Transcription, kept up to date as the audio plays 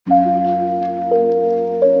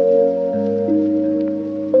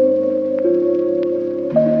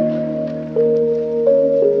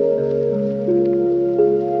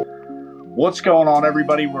What's going on,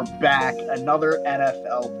 everybody? We're back. Another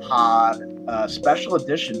NFL pod, special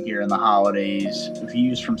edition here in the holidays.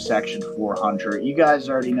 Views from Section 400. You guys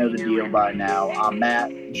already know the deal by now. I'm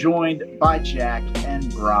Matt, joined by Jack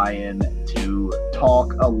and Brian to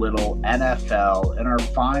talk a little NFL in our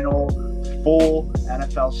final full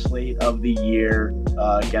NFL slate of the year.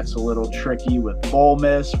 Gets a little tricky with Bowl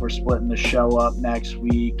Miss. We're splitting the show up next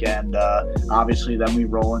week, and obviously then we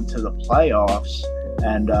roll into the playoffs.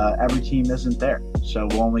 And every team isn't there. So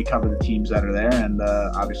we'll only cover the teams that are there. And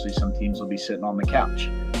obviously some teams will be sitting on the couch.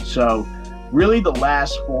 So really the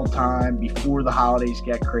last full time before the holidays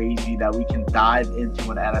get crazy that we can dive into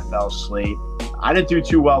an NFL slate. I didn't do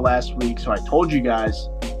too well last week. So I told you guys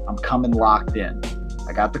I'm coming locked in.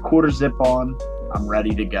 I got the quarter zip on. I'm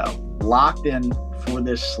ready to go. Locked in for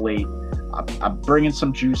this slate. I'm bringing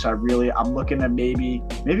some juice. I'm looking at maybe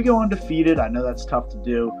go undefeated. I know that's tough to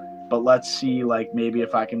do. But let's see, maybe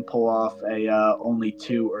if I can pull off a only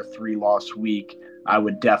 2 or 3 loss week, I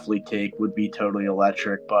would definitely would be totally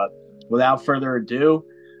electric. But without further ado,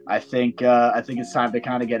 I think it's time to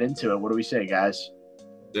kind of get into it. What do we say, guys?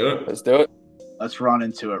 Do it. Let's do it. Let's run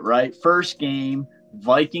into it, right? First game,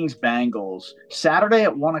 Vikings Bengals, Saturday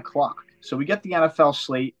at 1 o'clock. So we get the NFL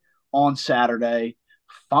slate on Saturday.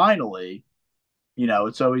 Finally,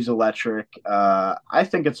 it's always electric. I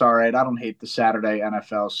think it's all right. I don't hate the Saturday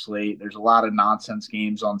NFL slate. There's a lot of nonsense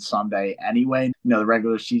games on Sunday anyway. The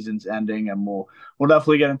regular season's ending, and we'll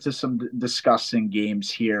definitely get into some disgusting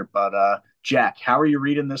games here. But Jack, how are you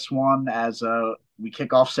reading this one as we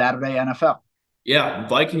kick off Saturday NFL? Yeah,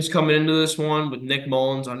 Vikings coming into this one with Nick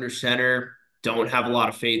Mullins under center. Don't have a lot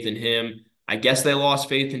of faith in him. I guess they lost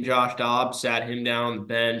faith in Josh Dobbs, sat him down on the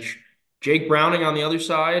bench. Jake Browning on the other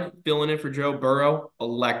side, filling in for Joe Burrow,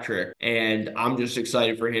 electric. And I'm just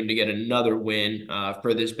excited for him to get another win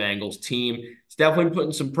for this Bengals team. It's definitely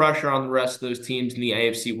putting some pressure on the rest of those teams in the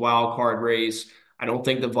AFC wildcard race. I don't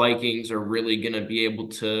think the Vikings are really going to be able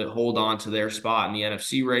to hold on to their spot in the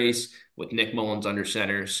NFC race with Nick Mullins under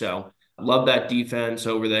center. So love that defense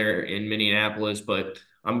over there in Minneapolis, but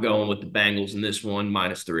I'm going with the Bengals in this one,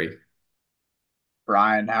 -3.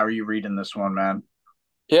 Brian, how are you reading this one, man?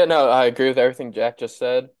 Yeah, no, I agree with everything Jack just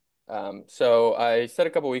said. So I said a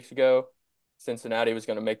couple weeks ago, Cincinnati was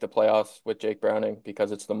going to make the playoffs with Jake Browning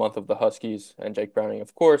because it's the month of the Huskies, and Jake Browning,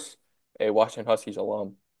 of course, a Washington Huskies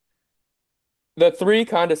alum. The three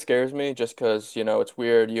kind of scares me just because, it's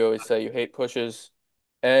weird. You always say you hate pushes,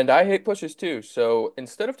 and I hate pushes too. So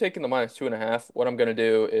instead of taking the -2.5, what I'm going to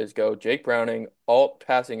do is go Jake Browning, all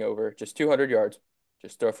passing over, just 200 yards,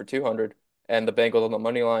 just throw for 200, and the Bengals on the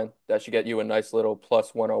money line. That should get you a nice little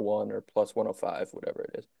 +101 or +105, whatever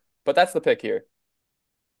it is. But that's the pick here.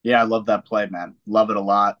 Yeah, I love that play, man. Love it a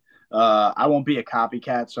lot. I won't be a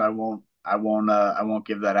copycat, so I won't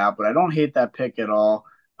give that out. But I don't hate that pick at all.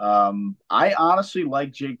 I honestly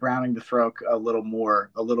like Jake Browning to throw a little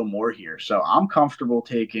more here. So I'm comfortable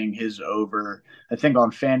taking his over. I think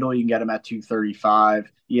on FanDuel you can get him at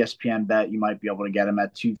 235. ESPN bet you might be able to get him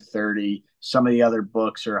at 230. Some of the other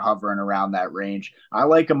books are hovering around that range. I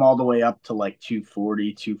like him all the way up to like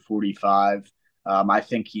 240, 245. I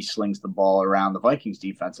think he slings the ball around. The Vikings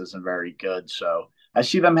defense isn't very good, so I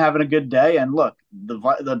see them having a good day. And look, the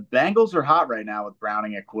Bengals are hot right now with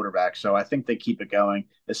Browning at quarterback, so I think they keep it going,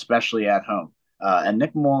 especially at home. And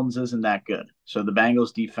Nick Mullins isn't that good, so the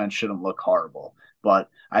Bengals defense shouldn't look horrible. But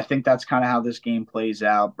I think that's kind of how this game plays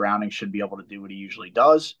out. Browning should be able to do what he usually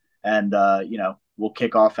does, and we'll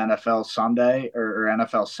kick off NFL Sunday or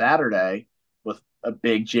NFL Saturday with a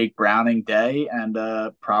big Jake Browning day and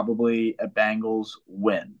probably a Bengals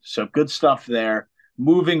win. So good stuff there.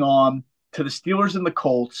 Moving on to the Steelers and the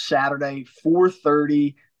Colts, Saturday,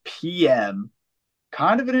 4:30 p.m.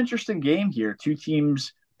 Kind of an interesting game here. Two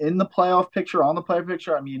teams in the playoff picture, on the playoff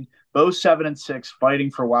picture. I mean, both 7-6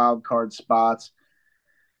 fighting for wild card spots.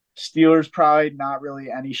 Steelers probably not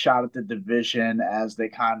really any shot at the division as they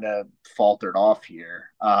kind of faltered off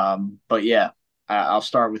here. But yeah, I'll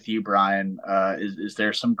start with you, Brian. Is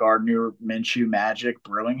there some Gardner Minshew magic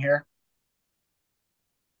brewing here?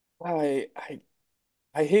 I I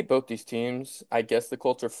I hate both these teams. I guess the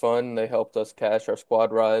Colts are fun. They helped us cash our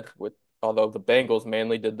squad ride with although the Bengals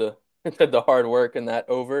mainly did the did the hard work in that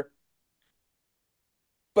over.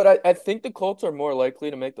 But I think the Colts are more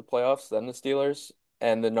likely to make the playoffs than the Steelers,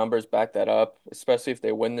 and the numbers back that up, especially if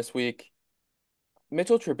they win this week.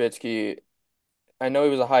 Mitchell Trubisky, I know he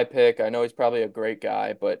was a high pick. I know he's probably a great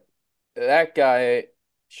guy, but that guy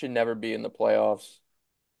should never be in the playoffs.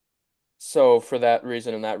 So for that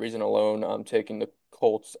reason and that reason alone, I'm taking the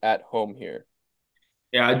Colts at home here.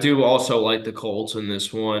 Yeah, I do also like the Colts in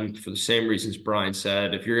this one for the same reasons Brian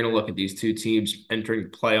said. If you're going to look at these two teams entering the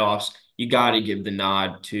playoffs, you got to give the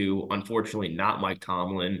nod to, unfortunately, not Mike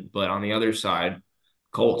Tomlin, but on the other side,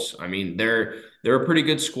 Colts. I mean, they're a pretty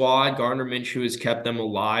good squad. Gardner Minshew has kept them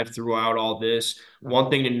alive throughout all this. One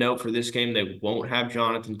thing to note for this game, they won't have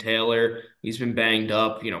Jonathan Taylor. He's been banged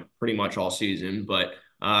up, pretty much all season, but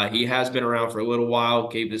he has been around for a little while,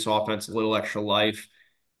 gave this offense a little extra life.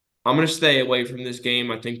 I'm going to stay away from this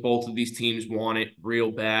game. I think both of these teams want it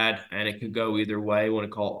real bad, and it could go either way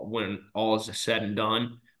when all is said and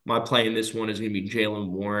done. My play in this one is going to be Jalen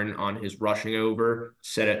Warren on his rushing over,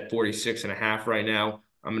 set at 46.5 right now.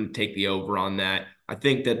 I'm going to take the over on that. I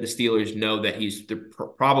think that the Steelers know that he's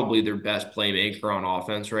probably their best playmaker on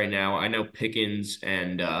offense right now. I know Pickens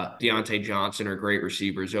and Deontay Johnson are great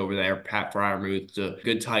receivers over there. Pat Freiermuth's a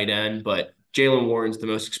good tight end, but Jalen Warren's the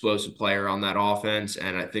most explosive player on that offense,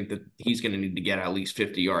 and I think that he's going to need to get at least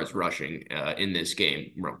 50 yards rushing in this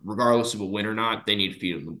game. Regardless of a win or not, they need to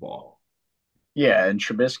feed him the ball. Yeah, and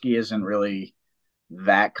Trubisky isn't really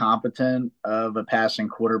that competent of a passing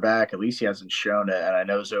quarterback. At least he hasn't shown it. And I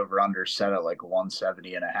know his over under set at like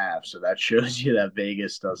 170.5. So that shows you that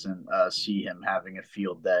Vegas doesn't see him having a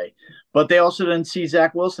field day. But they also didn't see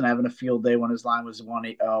Zach Wilson having a field day when his line was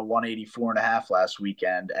 184.5 last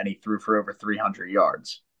weekend and he threw for over 300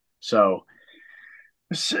 yards. So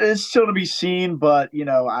it's still to be seen, but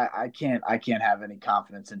I can't have any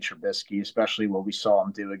confidence in Trubisky, especially what we saw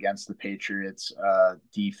him do against the Patriots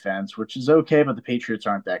defense, which is okay, but the Patriots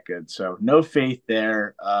aren't that good, so no faith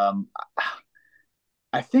there.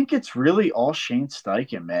 I think it's really all Shane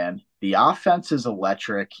Steichen, man. The offense is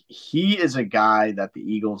electric. He is a guy that the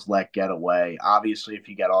Eagles let get away. Obviously, if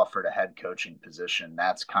you get offered a head coaching position,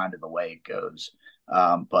 that's kind of the way it goes.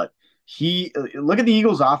 But he look at the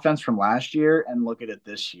Eagles' offense from last year and look at it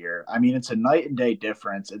this year. I mean, it's a night and day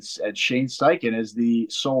difference. It's Shane Steichen is the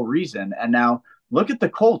sole reason. And now look at the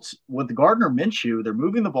Colts with Gardner Minshew. They're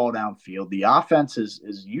moving the ball downfield. The offense is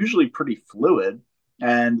usually pretty fluid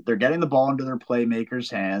and they're getting the ball into their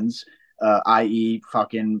playmakers' hands, i.e.,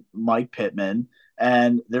 fucking Mike Pittman,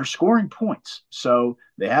 and they're scoring points. So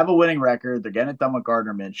they have a winning record. They're getting it done with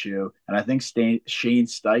Gardner Minshew, and I think Shane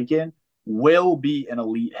Steichen will be an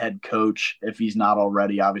elite head coach if he's not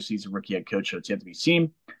already. Obviously, he's a rookie head coach, so it's yet to be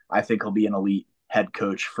seen. I think he'll be an elite head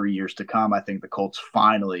coach for years to come. I think the Colts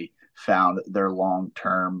finally found their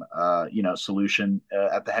long-term, solution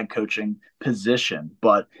at the head coaching position.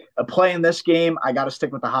 But a play in this game, I got to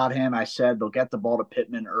stick with the hot hand. I said they'll get the ball to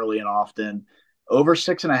Pittman early and often. Over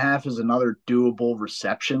 6.5 is another doable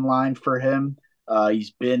reception line for him.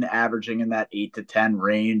 He's been averaging in that 8 to 10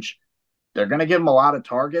 range. They're going to give him a lot of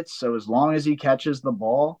targets. So as long as he catches the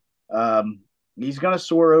ball, he's going to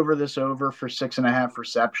soar over this over for 6.5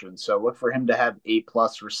 receptions. So look for him to have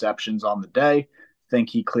 8+ receptions on the day. Think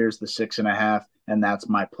he clears the 6.5, and that's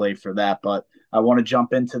my play for that. But I want to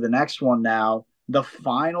jump into the next one now. The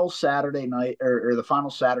final Saturday night or the final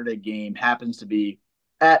Saturday game happens to be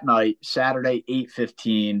at night, Saturday,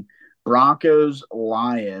 8:15. Broncos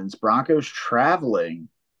Lions. Broncos traveling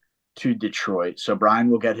to Detroit. So Brian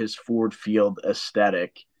will get his Ford Field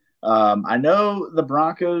aesthetic. I know the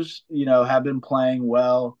Broncos, have been playing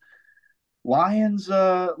well. Lions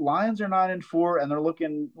are 9-4, and they're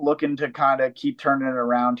looking to kind of keep turning it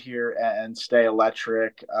around here and stay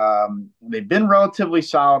electric. They've been relatively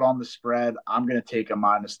solid on the spread. I'm going to take a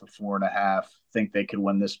minus the 4.5. Think they could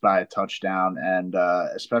win this by a touchdown, and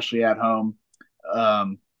especially at home.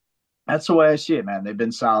 That's the way I see it, man. They've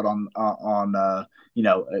been solid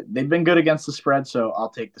they've been good against the spread, so I'll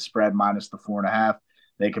take the spread minus the 4.5.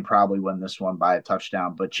 They could probably win this one by a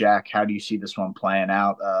touchdown. But Jack, how do you see this one playing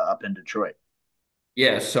out up in Detroit?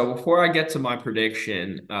 Yeah, so before I get to my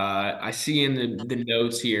prediction, I see in the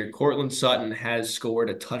notes here, Cortland Sutton has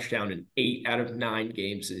scored a touchdown in 8 out of 9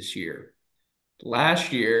 games this year.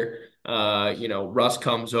 Last year, Russ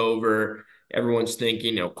comes over. Everyone's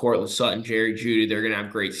thinking, Cortland Sutton, Jerry Jeudy, they're going to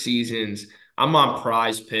have great seasons. I'm on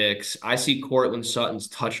Prize Picks. I see Cortland Sutton's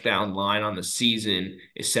touchdown line on the season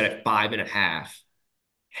is set at 5.5.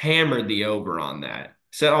 Hammered the over on that.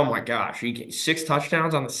 Said, oh my gosh, he get 6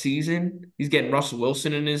 touchdowns on the season. He's getting Russell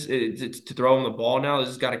Wilson in his to throw him the ball now. This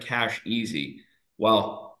has got to cash easy.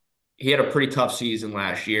 Well, he had a pretty tough season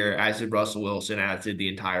last year, as did Russell Wilson, as did the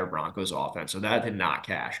entire Broncos offense. So that did not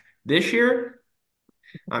cash. This year,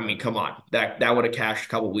 I mean, come on, that would have cashed a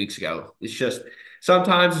couple weeks ago. It's just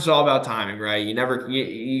sometimes it's all about timing, right?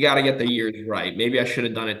 You got to get the years right. Maybe I should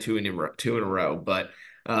have done it two in a row, but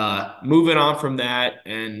moving on from that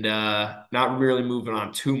and not really moving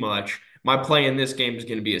on too much. My play in this game is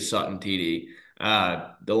going to be a Sutton TD.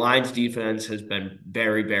 The Lions defense has been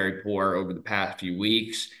very, very poor over the past few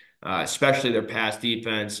weeks, especially their pass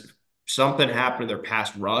defense. Something happened to their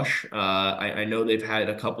pass rush. I know they've had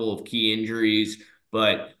a couple of key injuries,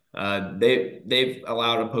 but they've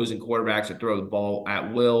allowed opposing quarterbacks to throw the ball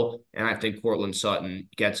at will, and I think Cortland Sutton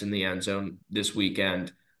gets in the end zone this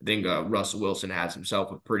weekend. I think Russell Wilson has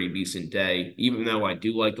himself a pretty decent day. Even though I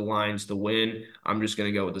do like the Lions to win, I'm just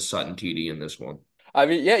going to go with the Sutton TD in this one. I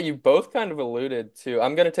mean, yeah, you both kind of alluded to.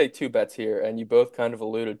 I'm going to take two bets here, and you both kind of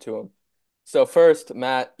alluded to them. So first,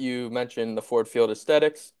 Matt, you mentioned the Ford Field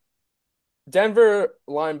aesthetics. Denver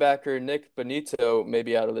linebacker Nick Bonito may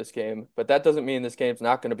be out of this game, but that doesn't mean this game's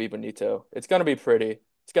not going to be Bonito. It's going to be pretty.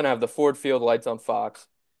 It's going to have the Ford Field lights on Fox.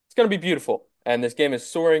 It's going to be beautiful. And this game is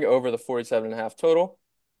soaring over the 47.5 total,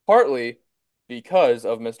 partly because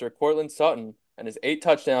of Mr. Cortland Sutton and his 8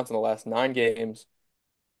 touchdowns in the last 9 games.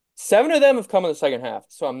 7 of them have come in the second half.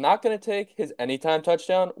 So I'm not going to take his anytime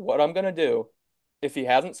touchdown. What I'm going to do, if he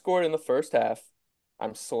hasn't scored in the first half,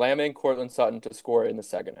 I'm slamming Cortland Sutton to score in the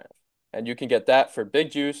second half. And you can get that for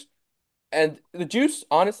big juice. And the juice,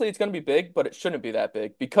 honestly, it's going to be big, but it shouldn't be that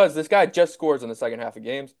big because this guy just scores in the second half of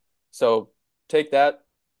games. So take that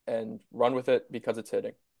and run with it because it's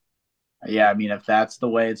hitting. Yeah, I mean, if that's the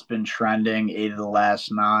way it's been trending, 8 of the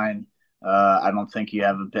last 9, I don't think you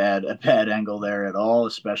have a bad angle there at all,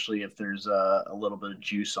 especially if there's a little bit of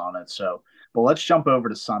juice on it. So, but let's jump over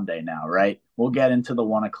to Sunday now, right? We'll get into the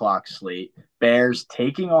 1 o'clock slate. Bears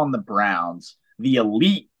taking on the Browns, the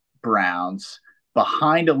elite Browns,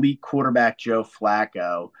 behind elite quarterback Joe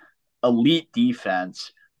Flacco, elite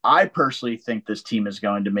defense. I personally think this team is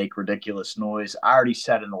going to make ridiculous noise. I already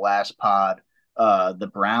said in the last pod,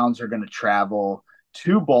 the Browns are going to travel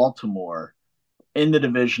to Baltimore in the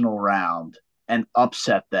divisional round and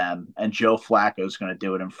upset them. And Joe Flacco is going to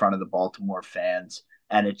do it in front of the Baltimore fans.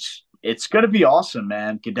 And it's going to be awesome,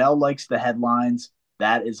 man. Goodell likes the headlines.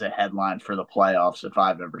 That is a headline for the playoffs if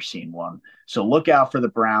I've ever seen one. So look out for the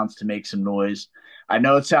Browns to make some noise. I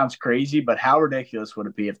know it sounds crazy, but how ridiculous would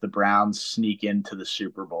it be if the Browns sneak into the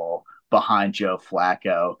Super Bowl behind Joe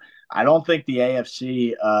Flacco? I don't think the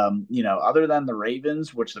AFC, other than the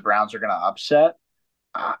Ravens, which the Browns are going to upset.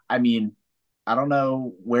 I mean, I don't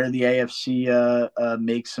know where the AFC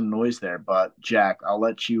makes some noise there, but Jack, I'll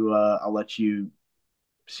let you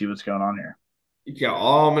see what's going on here. Yeah,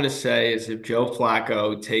 all I'm gonna say is if Joe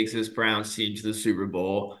Flacco takes this Browns team to the Super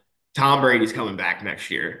Bowl, Tom Brady's coming back next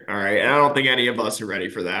year. All right. And I don't think any of us are ready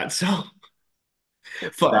for that. So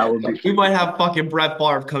That fuck, would be we might have fucking Brett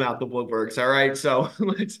Favre come out the woodworks. All right. So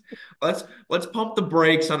let's pump the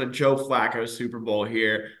brakes on a Joe Flacco Super Bowl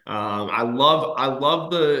here. I love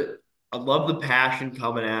the passion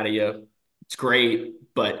coming out of you. It's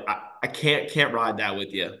great, but I can't ride that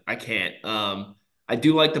with you. I can't. I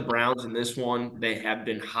do like the Browns in this one. They have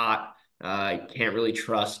been hot. I can't really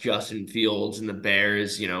trust Justin Fields and the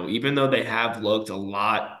Bears. Even though they have looked a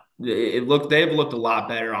lot, they've looked a lot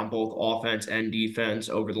better on both offense and defense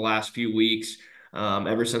over the last few weeks.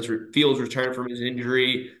 Ever since Fields returned from his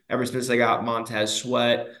injury, ever since they got Montez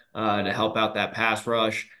Sweat to help out that pass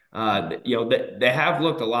rush. They have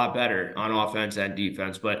looked a lot better on offense and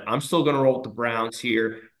defense, but I'm still going to roll with the Browns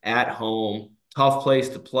here at home. Tough place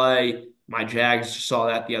to play. My Jags saw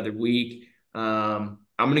that the other week. I'm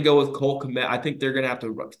going to go with Cole Kmet. I think they're going to have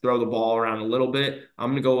to throw the ball around a little bit.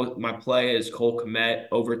 I'm going to go with my play is Cole Kmet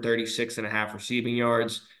over 36.5 receiving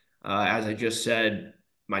yards. As I just said,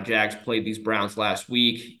 my Jags played these Browns last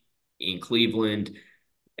week in Cleveland.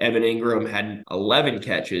 Evan Ingram had 11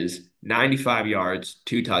 catches, 95 yards,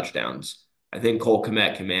 2 touchdowns. I think Cole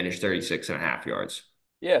Kmet can manage 36.5 yards.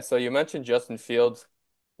 Yeah, so you mentioned Justin Fields.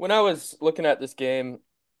 When I was looking at this game,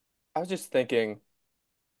 I was just thinking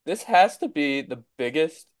this has to be the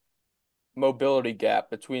biggest mobility gap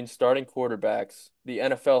between starting quarterbacks the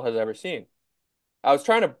NFL has ever seen. I was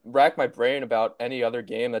trying to rack my brain about any other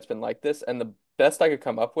game that's been like this, and the best I could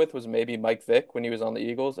come up with was maybe Mike Vick when he was on the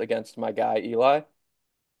Eagles against my guy Eli.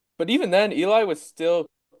 But even then, Eli was still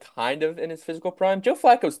kind of in his physical prime. Joe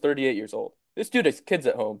Flacco's 38 years old. This dude has kids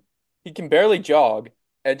at home. He can barely jog,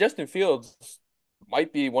 and Justin Fields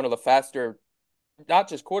might be one of the faster, not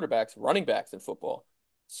just quarterbacks, running backs in football.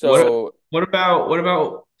 What So what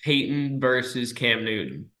about Peyton versus Cam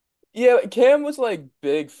Newton? yeah, Cam was like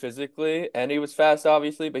big physically, and he was fast,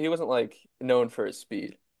 obviously, but he wasn't like known for his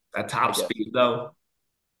speed, That I top guess. speed though.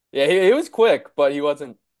 Yeah, he was quick, but he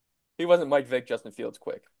wasn't Mike Vick, Justin Fields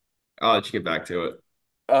quick. I'll let you get back to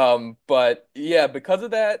it. But yeah, because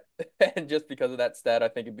of that, and just because of that stat, I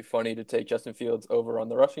think it'd be funny to take Justin Fields over on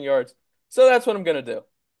the rushing yards. So that's what I'm gonna do.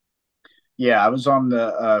 Yeah, I was on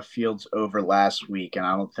the Fields over last week, and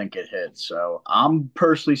I don't think it hit. So I'm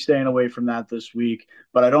personally staying away from that this week.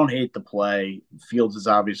 But I don't hate the play. Fields is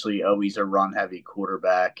obviously always a run-heavy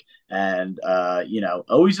quarterback, and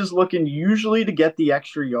always is looking usually to get the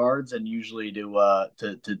extra yards and usually to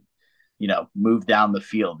move down the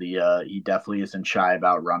field. He definitely isn't shy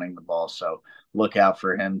about running the ball. So look out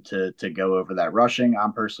for him to go over that rushing.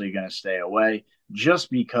 I'm personally going to stay away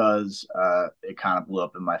just because it kind of blew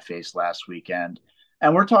up in my face last weekend.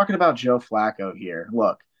 And we're talking about Joe Flacco here.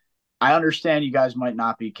 Look, I understand you guys might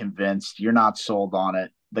not be convinced. You're not sold on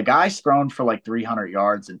it. The guy's thrown for like 300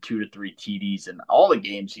 yards and 2 to 3 TDs in all the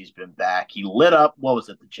games he's been back. He lit up, what was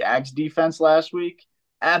it, the Jags defense last week?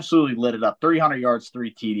 Absolutely lit it up. 300 yards,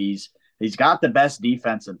 3 TDs. He's got the best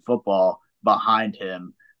defense in football behind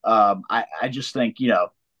him. I just think,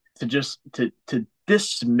 to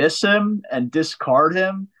dismiss him and discard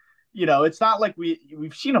him, it's not like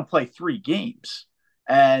we've seen him play 3 games.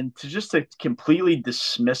 And to completely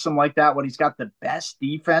dismiss him like that when he's got the best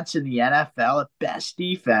defense in the NFL, best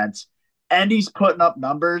defense, and he's putting up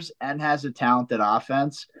numbers and has a talented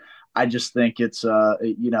offense, I just think it's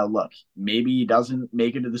look, maybe he doesn't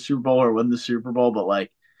make it to the Super Bowl or win the Super Bowl, but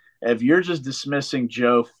like if you're just dismissing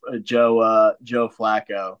Joe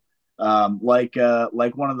Flacco, like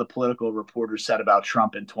one of the political reporters said about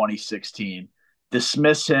Trump in 2016,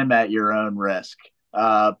 dismiss him at your own risk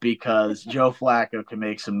because Joe Flacco can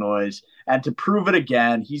make some noise. And to prove it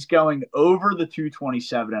again, he's going over the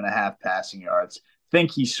 227.5 passing yards.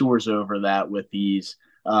 Think he soars over that with these.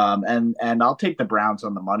 And I'll take the Browns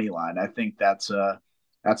on the money line. I think that's a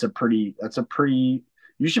pretty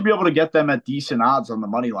you should be able to get them at decent odds on the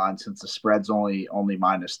money line since the spread's only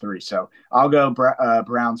 -3. So I'll go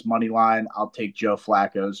Browns money line. I'll take Joe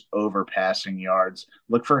Flacco's over passing yards.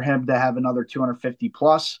 Look for him to have another 250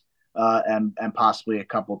 plus and possibly a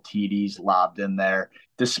couple TDs lobbed in there.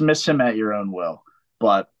 Dismiss him at your own will.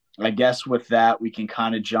 But I guess with that, we can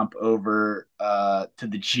kind of jump over to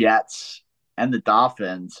the Jets and the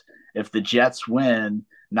Dolphins. If the Jets win,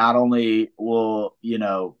 not only will,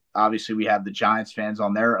 obviously we have the Giants fans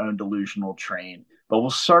on their own delusional train, but we'll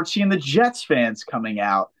start seeing the Jets fans coming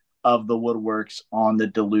out of the woodworks on the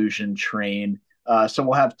delusion train. So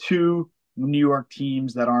we'll have two New York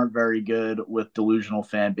teams that aren't very good with delusional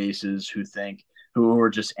fan bases who are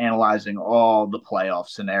just analyzing all the playoff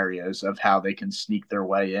scenarios of how they can sneak their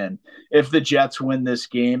way in. If the Jets win this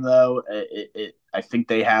game, though, I think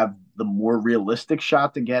they have the more realistic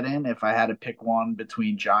shot to get in. If I had to pick one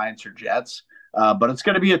between Giants or Jets, but it's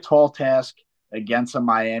going to be a tall task against a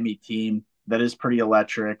Miami team that is pretty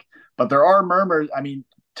electric. But there are murmurs. I mean,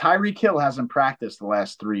 Tyreek Hill hasn't practiced the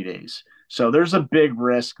last 3 days. So there's a big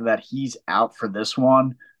risk that he's out for this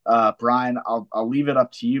one. Brian, I'll leave it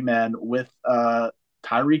up to you, man. With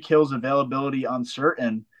Tyreek Hill's availability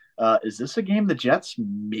uncertain, is this a game the Jets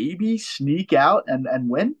maybe sneak out and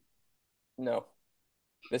win? No.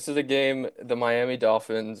 This is a game the Miami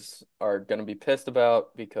Dolphins are going to be pissed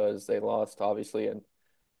about because they lost, obviously, in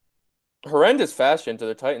horrendous fashion to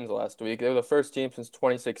the Titans last week. They were the first team since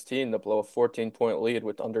 2016 to blow a 14-point lead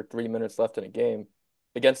with under 3 minutes left in a game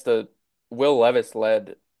against the Will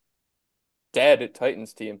Levis-led dead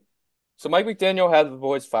Titans team. So Mike McDaniel has the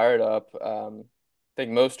boys fired up. I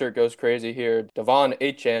think Mostert goes crazy here. Devon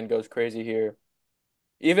Achane goes crazy here.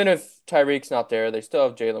 Even if Tyreek's not there, they still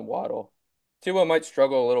have Jalen Waddle. Tua might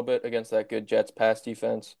struggle a little bit against that good Jets pass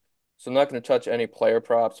defense. So I'm not going to touch any player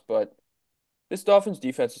props, but this Dolphins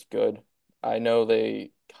defense is good. I know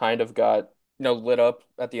they kind of got, lit up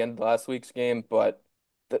at the end of last week's game, but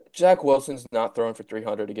Zach Wilson's not throwing for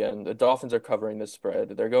 300 again. The Dolphins are covering this spread.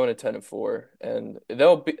 They're going to 10-4, and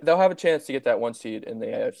they'll have a chance to get that 1 seed in the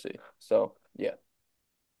AFC. So, yeah.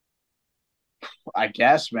 I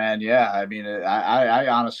guess, man. Yeah. I mean, I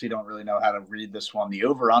honestly don't really know how to read this one. The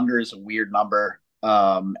over under is a weird number.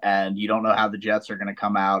 And you don't know how the Jets are going to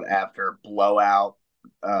come out after blowout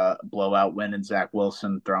win and Zach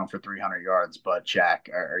Wilson throwing for 300 yards. But Jack,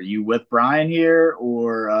 are you with Brian here,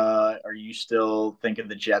 or are you still thinking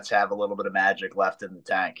the Jets have a little bit of magic left in the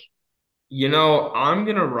tank? I'm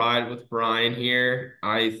gonna ride with Brian here.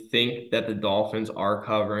 I think that the Dolphins are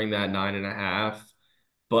covering that 9.5,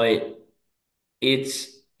 but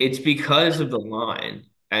it's because of the line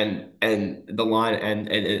and the line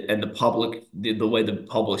and the public the way the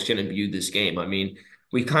public's going to view this game. I mean,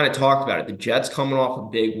 we kind of talked about it. The Jets coming off a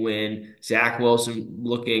big win, Zach Wilson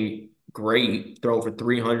looking great, throwing for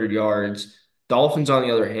 300 yards. Dolphins, on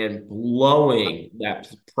the other hand, blowing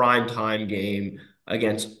that prime time game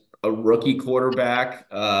against a rookie quarterback.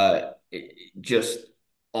 Just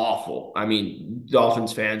awful. I mean,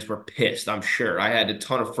 Dolphins fans were pissed, I'm sure. I had a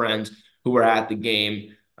ton of friends who were at the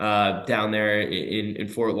game down there in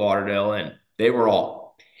Fort Lauderdale, and they were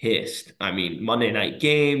all pissed. I mean, Monday night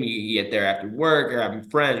game, you get there after work, you're having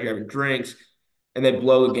friends, you're having drinks, and they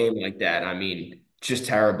blow a game like that. I mean, just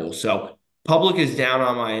terrible. So public is down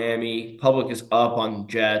on Miami, public is up on the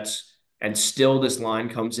Jets. And still, this line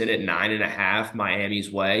comes in at 9.5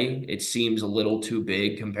 Miami's way. It seems a little too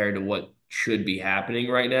big compared to what should be happening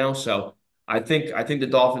right now. So I think the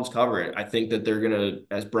Dolphins cover it. I think that they're gonna,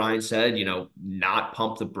 as Brian said, not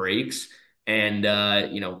pump the brakes and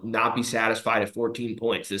not be satisfied at 14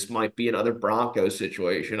 points. This might be another Broncos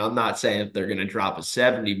situation. I'm not saying that they're gonna drop a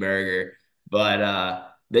 70 burger,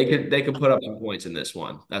 but they could put up some points in this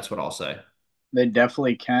one. That's what I'll say. They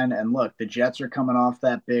definitely can. And look, the Jets are coming off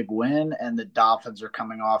that big win, and the Dolphins are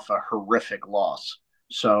coming off a horrific loss.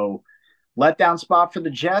 So letdown spot for the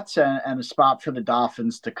Jets and a spot for the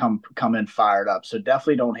Dolphins to come in fired up. So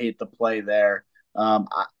definitely don't hate the play there.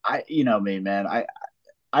 You know me, man.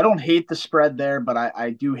 I don't hate the spread there, but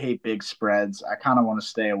I do hate big spreads. I kind of want to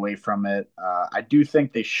stay away from it. I do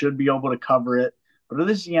think they should be able to cover it, but it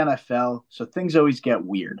is the NFL, so things always get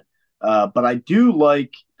weird. But I do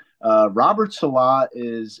like Robert Salah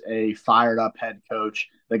is a fired up head coach.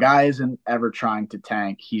 The guy isn't ever trying to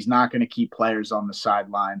tank. He's not going to keep players on the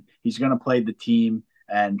sideline. He's going to play the team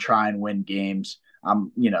and try and win games.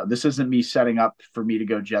 This isn't me setting up for me to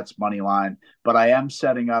go Jets money line, but I am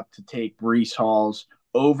setting up to take Brees Hall's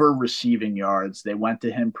over receiving yards. They went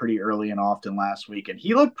to him pretty early and often last week, and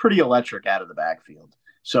he looked pretty electric out of the backfield.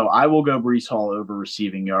 So I will go Brees Hall over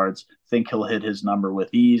receiving yards. Think he'll hit his number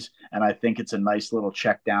with ease, and I think it's a nice little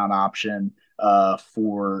check down option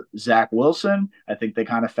for Zach Wilson. I think they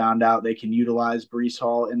kind of found out they can utilize Brees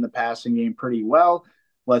Hall in the passing game pretty well.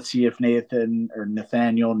 Let's see if Nathan,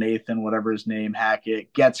 whatever his name,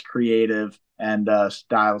 Hackett, gets creative and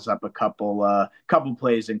styles up a couple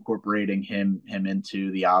plays incorporating him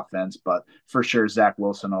into the offense. But for sure, Zach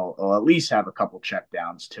Wilson will at least have a couple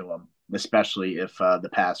checkdowns to him, especially if the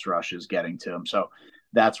pass rush is getting to him. So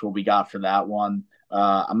that's what we got for that one.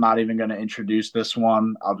 I'm not even going to introduce this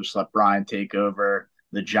one. I'll just let Brian take over.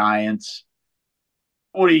 The Giants.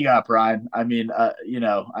 What do you got, Brian? I mean,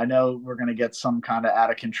 I know we're going to get some kind of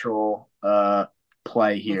out of control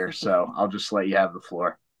play here, so I'll just let you have the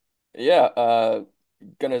floor. Yeah,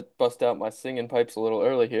 gonna bust out my singing pipes a little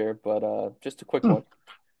early here, but just a quick Hmm. one.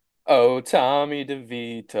 Oh, Tommy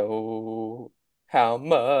DeVito, how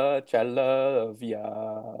much I love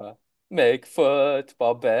ya. Make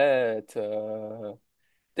football better.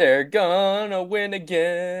 They're gonna win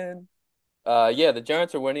again. Yeah, the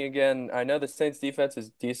Giants are winning again. I know the Saints defense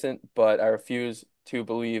is decent, but I refuse to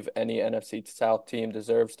believe any NFC South team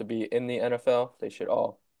deserves to be in the NFL. They should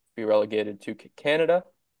all be relegated to Canada.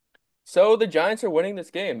 So the Giants are winning this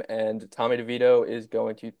game, and Tommy DeVito is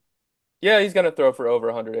going to, yeah, he's going to throw for over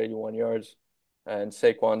 181 yards, and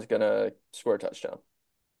Saquon's going to score a touchdown.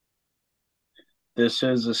 This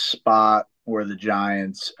is a spot where the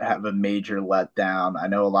Giants have a major letdown. I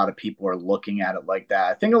know a lot of people are looking at it like that.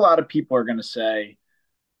 I think a lot of people are going to say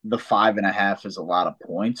the 5.5 is a lot of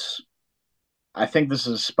points. I think this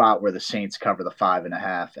is a spot where the Saints cover the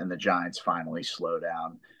 5.5 and the Giants finally slow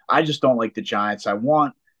down. I just don't like the Giants. I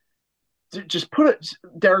want just put it,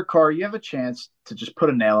 Derek Carr. You have a chance to just put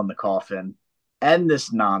a nail in the coffin, end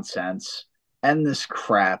this nonsense, end this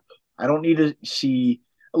crap. I don't need to see.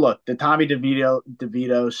 Look, the Tommy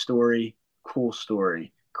DeVito story, cool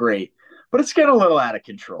story, great, but it's getting a little out of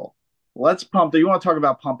control. Let's pump. You want to talk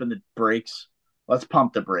about pumping the brakes? Let's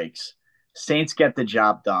pump the brakes. Saints get the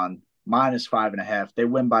job done. -5.5. They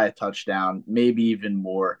win by a touchdown, maybe even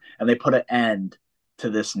more, and they put an end to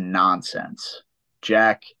this nonsense.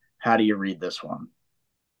 Jack, how do you read this one?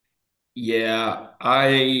 Yeah,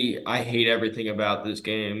 I hate everything about this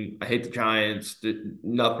game. I hate the Giants.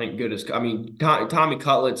 Nothing good is. I mean, Tommy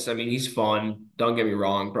Cutlets. I mean, he's fun. Don't get me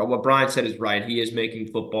wrong, but what Brian said is right. He is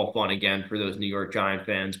making football fun again for those New York Giant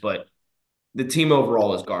fans. But the team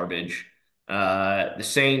overall is garbage. The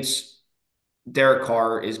Saints. Derek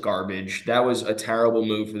Carr is garbage. That was a terrible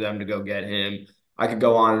move for them to go get him. I could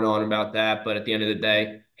go on and on about that, but at the end of the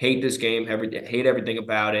day, hate this game. Hate everything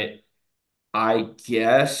about it. I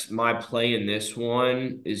guess my play in this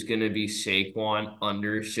one is going to be Saquon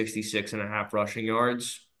under 66.5 rushing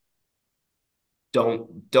yards.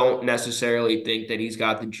 Don't necessarily think that he's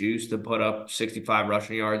got the juice to put up 65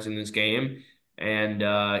 rushing yards in this game. And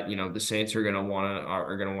the Saints are gonna want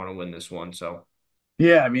to win this one. So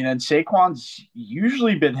Yeah, I mean, and Saquon's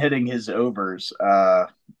usually been hitting his overs.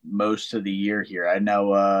 most of the year here. I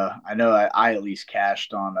at least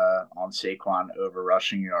cashed on Saquon over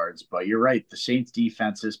rushing yards, but you're right. The Saints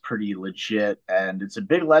defense is pretty legit, and it's a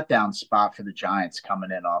big letdown spot for the Giants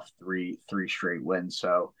coming in off three straight wins.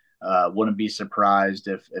 So wouldn't be surprised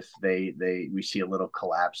if they we see a little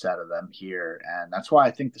collapse out of them here, and that's why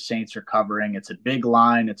I think the Saints are covering. It's a big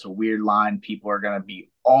line. It's a weird line. People are going to be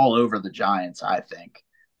all over the Giants. I think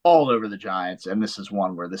all over the Giants, and this is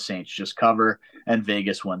one where the Saints just cover and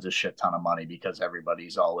Vegas wins a shit ton of money because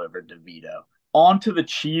everybody's all over DeVito. On to the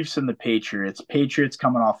Chiefs and the Patriots. Patriots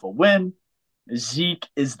coming off a win. Zeke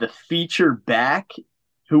is the feature back.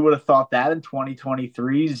 Who would have thought that in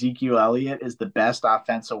 2023? Ezekiel Elliott is the best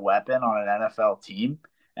offensive weapon on an NFL team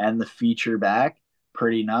and the feature back.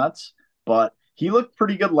 Pretty nuts. But he looked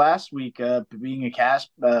pretty good last week being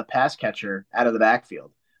a pass catcher out of the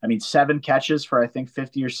backfield. I mean, 7 catches for, I think,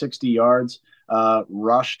 50 or 60 yards,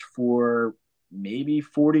 rushed for maybe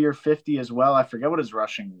 40 or 50 as well. I forget what his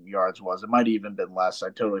rushing yards was. It might have even been less. I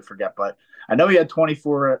totally forget. But I know he had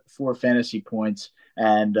 24 fantasy points.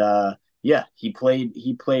 And yeah, he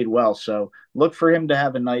played well. So look for him to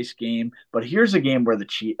have a nice game. But here's a game where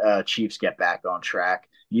the Chiefs get back on track.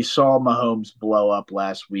 You saw Mahomes blow up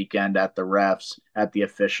last weekend at the refs, at the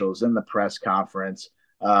officials, in the press conference.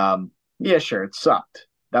 Yeah, sure, it sucked.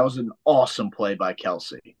 That was an awesome play by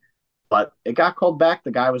Kelsey, but it got called back.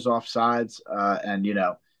 The guy was offsides, and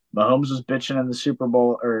Mahomes was bitching in the Super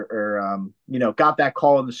Bowl, or got that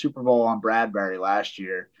call in the Super Bowl on Bradbury last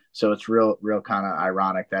year. So it's real kind of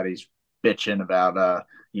ironic that he's bitching about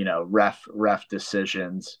ref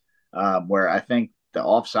decisions, where I think the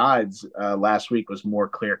offsides last week was more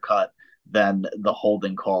clear cut than the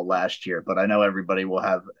holding call last year. But I know everybody will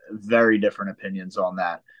have very different opinions on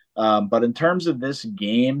that. But in terms of this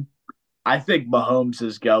game, I think Mahomes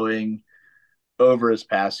is going over his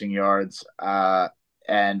passing yards.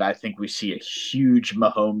 And I think we see a huge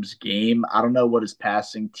Mahomes game. I don't know what his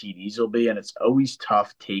passing TDs will be, and it's always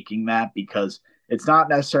tough taking that because it's not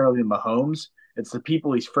necessarily Mahomes. It's the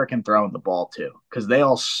people he's freaking throwing the ball to because they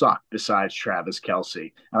all suck besides Travis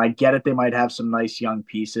Kelsey. And I get it, they might have some nice young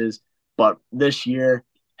pieces, but this year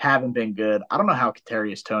haven't been good. I don't know how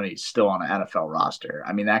Kadarius Toney is still on an NFL roster.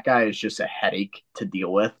 I mean, that guy is just a headache to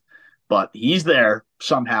deal with, but he's there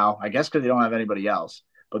somehow. I guess because they don't have anybody else.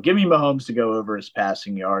 But give me Mahomes to go over his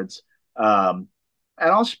passing yards, and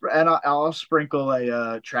I'll sprinkle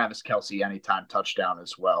a Travis Kelsey anytime touchdown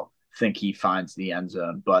as well. Think he finds the end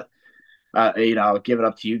zone, but I'll give it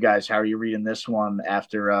up to you guys. How are you reading this one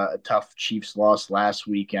after a tough Chiefs loss last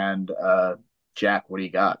weekend? Jack, what do you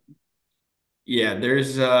got? Yeah,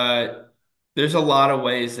 there's a lot of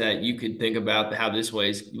ways that you could think about how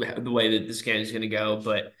the way that this game is going to go,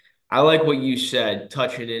 but I like what you said,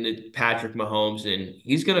 touching into Patrick Mahomes, and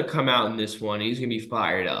he's going to come out in this one. He's going to be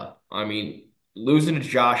fired up. I mean, losing to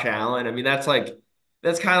Josh Allen, I mean that's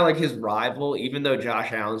kind of like his rival, even though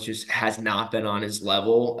Josh Allen just has not been on his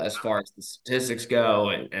level as far as the statistics go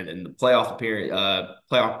and the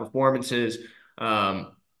playoff performances.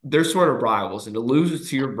 They're sort of rivals, and to lose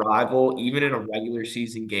to your rival, even in a regular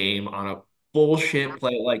season game on a bullshit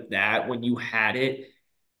play like that, when you had it,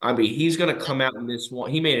 I mean, he's going to come out in this one.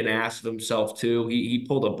 He made an ass of himself too. He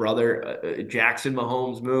pulled a brother Jackson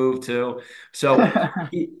Mahomes move too. So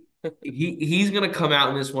he's going to come out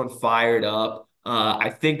in this one fired up. I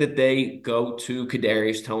think that they go to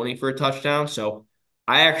Kadarius Toney for a touchdown. So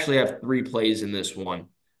I actually have 3 plays in this one.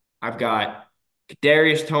 I've got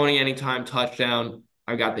Kadarius Toney anytime touchdown.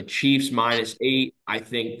 I've got the Chiefs -8. I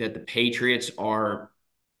think that the Patriots are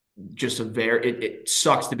just it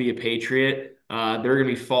sucks to be a Patriot. They're going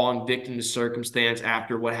to be falling victim to circumstance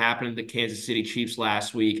after what happened to the Kansas City Chiefs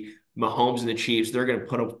last week. Mahomes and the Chiefs, they're going to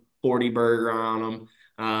put a 40 burger on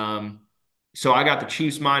them. So I got the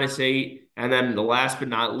Chiefs -8. And then the last but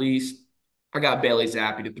not least, I got Bailey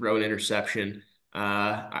Zappi to throw an interception.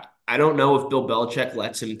 I don't know if Bill Belichick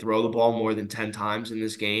lets him throw the ball more than 10 times in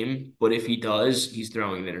this game, but if he does, he's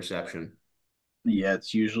throwing an interception. Yeah,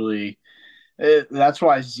 it's usually that's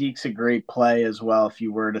why Zeke's a great play as well. If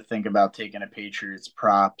you were to think about taking a Patriots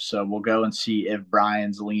prop, so we'll go and see if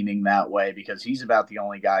Brian's leaning that way because he's about the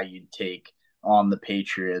only guy you'd take on the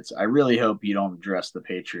Patriots. I really hope you don't address the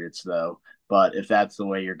Patriots though. But if that's the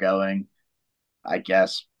way you're going, I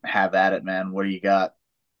guess have at it, man. What do you got?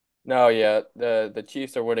 No, yeah, the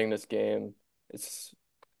Chiefs are winning this game. It's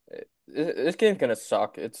this game's gonna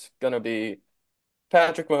suck. It's gonna be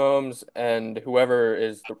Patrick Mahomes and whoever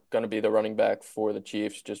is gonna be the running back for the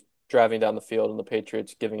Chiefs just driving down the field and the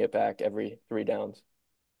Patriots giving it back every 3 downs.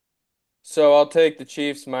 So I'll take the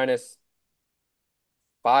Chiefs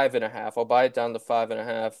 5.5. I'll buy it down to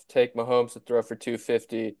 5.5. Take Mahomes to throw for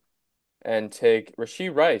 250 and take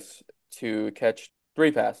Rashee Rice to catch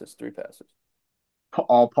three passes. Three passes.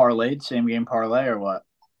 All parlayed, same game parlay or what?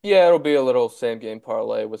 Yeah, it'll be a little same game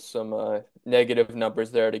parlay with some negative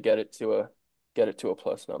numbers there to get it to a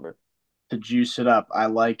plus number. To juice it up. I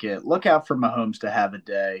like it. Look out for Mahomes to have a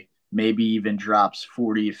day. Maybe even drops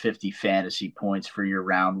 40 to 50 fantasy points for your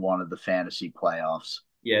round one of the fantasy playoffs.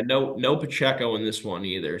 Yeah, no Pacheco in this one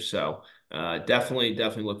either. So definitely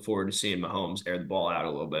look forward to seeing Mahomes air the ball out a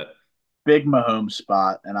little bit. Big Mahomes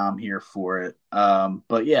spot, and I'm here for it.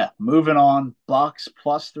 But yeah, moving on. Bucks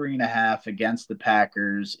plus 3.5 against the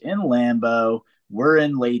Packers in Lambeau. We're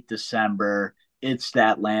in late December. It's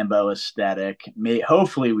that Lambeau aesthetic.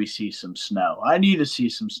 Hopefully, we see some snow. I need to see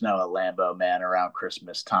some snow at Lambeau, man, around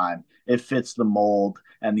Christmas time. It fits the mold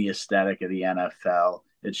and the aesthetic of the NFL.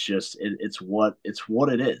 It's just it's what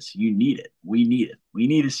it is. You need it. We need it. We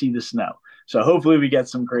need to see the snow. So hopefully we get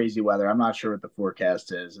some crazy weather. I'm not sure what the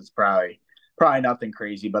forecast is. It's probably nothing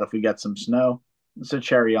crazy, but if we get some snow, it's a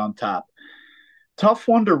cherry on top. Tough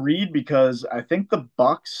one to read because I think the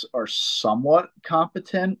Bucks are somewhat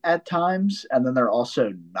competent at times, and then they're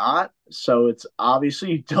also not. So it's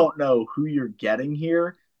obviously you don't know who you're getting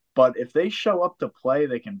here. But if they show up to play,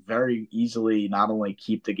 they can very easily not only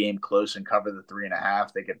keep the game close and cover the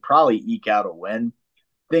 3.5, they could probably eke out a win.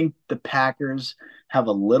 Think the Packers have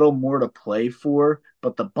a little more to play for,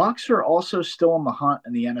 but the Bucks are also still in the hunt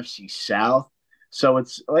in the NFC South. So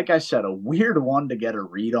it's like I said, a weird one to get a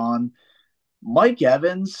read on. Mike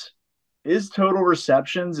Evans, his total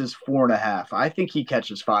receptions is 4.5. I think he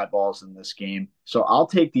catches 5 balls in this game. So I'll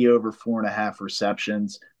take the over 4.5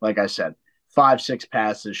 receptions. Like I said, 5, 6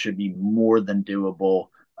 passes should be more than doable.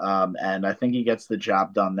 And I think he gets the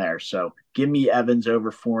job done there. So give me Evans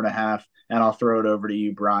over 4.5, and I'll throw it over to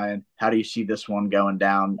you, Brian. How do you see this one going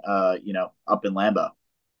down, up in Lambeau?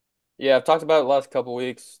 Yeah, I've talked about it the last couple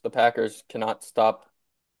weeks. The Packers cannot stop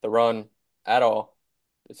the run at all.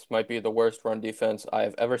 This might be the worst run defense I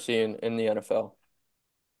have ever seen in the NFL.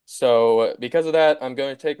 So because of that, I'm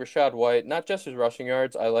going to take Rachaad White, not just his rushing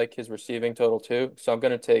yards. I like his receiving total too. So I'm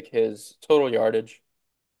going to take his total yardage.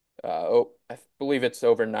 I believe it's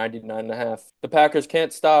over 99.5. The Packers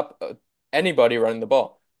can't stop anybody running the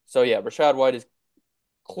ball. So yeah, Rachaad White is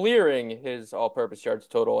clearing his all-purpose yards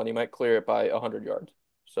total, and he might clear it by 100 yards.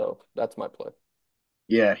 So that's my play.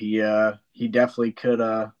 Yeah, he definitely could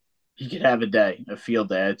have a day, a field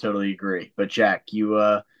day. I totally agree. But Jack,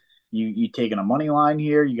 you taking a money line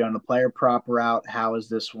here? You going the player prop route? How is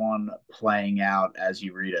this one playing out as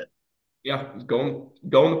you read it? Yeah, going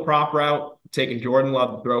the prop route, taking Jordan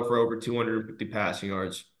Love to throw for over 250 passing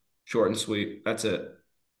yards. Short and sweet. That's it.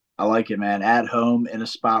 I like it, man. At home in a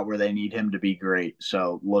spot where they need him to be great.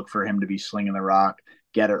 So look for him to be slinging the rock,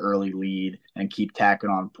 get an early lead, and keep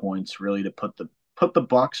tacking on points. Really to put the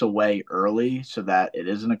Bucks away early so that it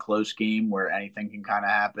isn't a close game where anything can kind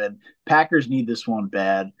of happen. Packers need this one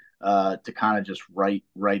bad to kind of just right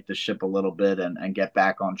the ship a little bit and get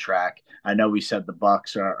back on track. I know we said the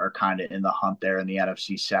Bucks are kind of in the hunt there in the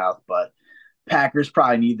NFC South, but Packers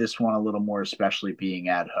probably need this one a little more, especially being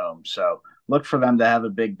at home. So look for them to have a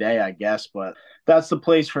big day, I guess. But that's the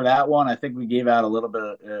place for that one. I think we gave out a little bit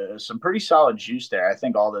of some pretty solid juice there. I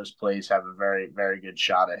think all those plays have a very, very good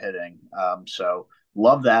shot at hitting. So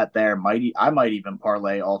love that there. I might even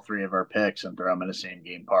parlay all three of our picks and throw them in a same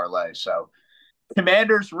game parlay. So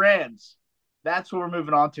Commanders, Rams. That's what we're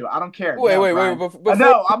moving on to. I don't care. Wait, No, wait, wait. Brian. Before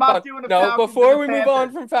No, I'm we move not on, doing the no, Falcons and before the we move on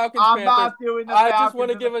Panthers. from Falcons I'm Panthers, not doing the I just want Falcons to and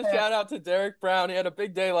the give a Panthers. shout out to Derek Brown. He had a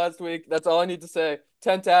big day last week. That's all I need to say.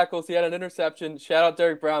 10 tackles. He had an interception. Shout out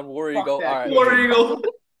Derek Brown, War Fuck Eagle. All that right, War kid. Eagle. let's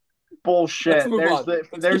Bullshit. move on. Let's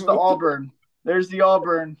keep There's the moving. Auburn. There's the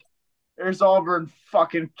Auburn. There's Auburn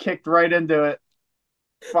fucking kicked right into it.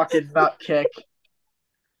 Fucking nut kick.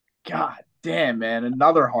 God damn, man.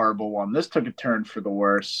 Another horrible one. This took a turn for the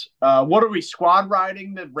worse. What are we squad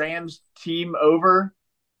riding the Rams team over?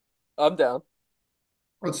 I'm down.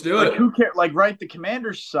 Let's do Like it. who cares? Like, right, the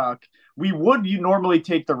Commanders suck. You normally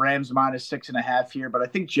take the Rams minus 6.5 here, but I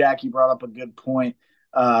think Jackie brought up a good point.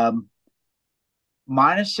 Um,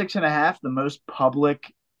 minus 6.5, the most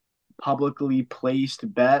publicly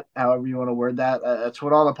placed bet, however you want to word that. That's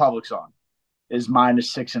what all the public's on is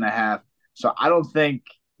minus 6.5. So I don't think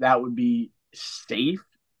that would be safe,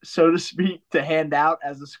 so to speak, to hand out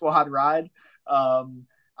as a squad ride.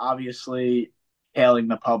 Obviously, hailing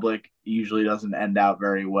the public usually doesn't end out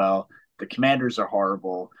very well. The Commanders are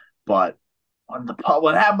horrible, but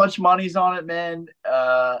when that much money's on it, man,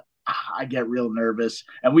 I get real nervous,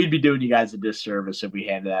 and we'd be doing you guys a disservice if we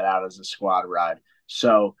handed that out as a squad ride.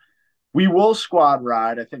 So We will squad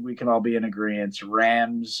ride. I think we can all be in agreement.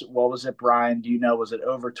 Rams, what was it, Brian? Do you know, was it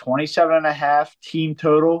over 27 and a half team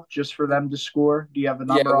total just for them to score? Do you have a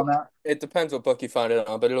Yeah, number on that? it depends what book you find it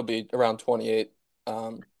on, but it'll be around 28.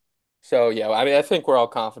 So yeah, I mean, I think we're all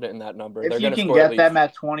confident in that number. If They're you going to can score at get them least.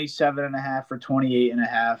 at 27 and a half or 28 and a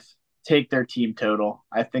half, take their team total.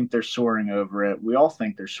 I think they're soaring over it. We all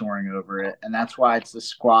think they're soaring over it. And that's why it's the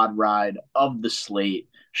squad ride of the slate.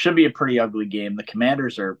 Should be a pretty ugly game. The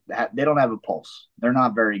Commanders they don't have a pulse. They're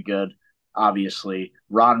not very good, obviously.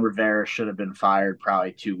 Ron Rivera should have been fired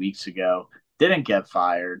probably 2 weeks ago. Didn't get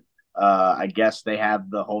fired. I guess they have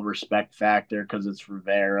the whole respect factor because it's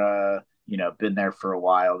Rivera, been there for a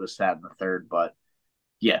while, this, that, and the third. But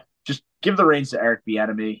yeah, just give the reins to Eric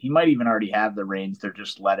Bieniemy. He might even already have the reins. They're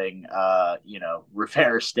just letting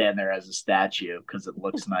Rivera stand there as a statue because it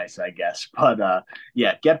looks nice, I guess. But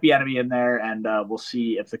yeah, get Bieniemy in there, and we'll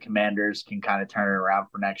see if the Commanders can kind of turn it around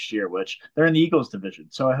for next year. Which they're in the Eagles division,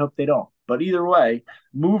 so I hope they don't. But either way,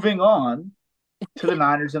 moving on to the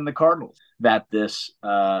Niners and the Cardinals. That this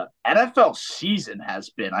NFL season has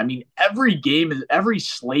been. I mean, every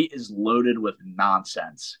slate is loaded with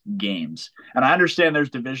nonsense games. And I understand there's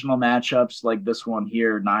divisional matchups like this one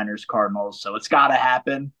here, Niners Cardinals. So it's got to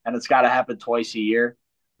happen, and it's got to happen twice a year.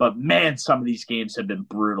 But man, some of these games have been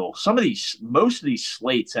brutal. Most of these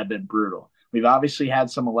slates have been brutal. We've obviously had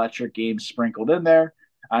some electric games sprinkled in there.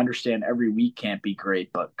 I understand every week can't be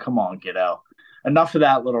great, but come on, Gidell. Enough of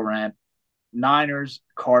that little rant. Niners,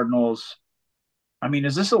 Cardinals. I mean,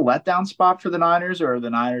 is this a letdown spot for the Niners, or are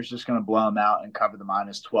the Niners just going to blow them out and cover the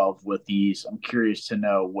 -12 with ease? I'm curious to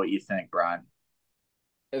know what you think, Brian.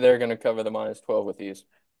 They're going to cover the -12 with ease.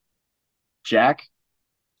 Jack?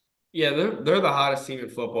 Yeah, they're the hottest team in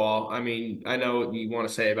football. I mean, I know what you want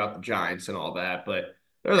to say about the Giants and all that, but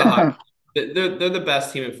they're the hot. They're the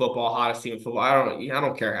best team in football, hottest team in football. I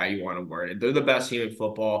don't care how you want to word it. They're the best team in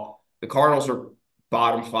football. The Cardinals are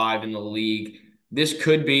bottom five in the league. This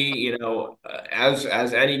could be, as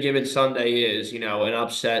any given Sunday is, an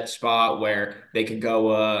upset spot where they could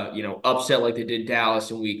go, upset like they did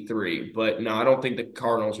Dallas in week 3. But no, I don't think the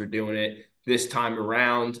Cardinals are doing it this time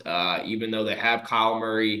around, even though they have Kyle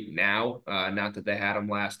Murray now. Not that they had him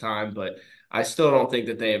last time, but I still don't think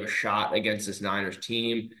that they have a shot against this Niners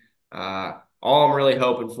team. All I'm really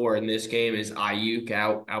hoping for in this game is Ayuk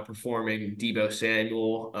outperforming Deebo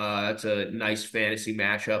Samuel. That's a nice fantasy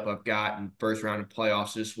matchup I've got in first round of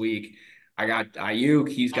playoffs this week. I got Ayuk.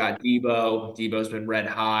 He's got Deebo. Deebo's been red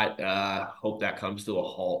hot. Hope that comes to a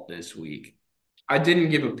halt this week. I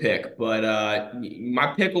didn't give a pick, but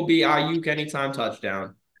my pick will be Ayuk anytime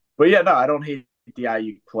touchdown. But yeah, no, I don't hate the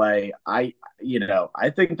IU play. I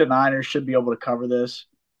think the Niners should be able to cover this,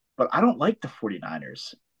 but I don't like the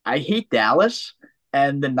 49ers. I hate Dallas,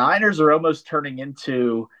 and the Niners are almost turning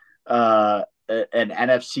into an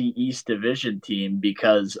NFC East division team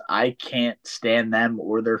because I can't stand them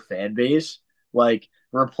or their fan base. Like,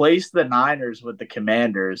 replace the Niners with the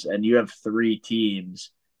Commanders, and you have three teams.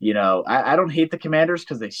 I don't hate the Commanders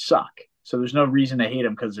because they suck. So there's no reason to hate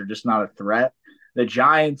them because they're just not a threat. The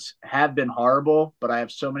Giants have been horrible, but I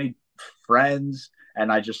have so many friends,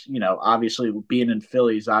 and I just, obviously being in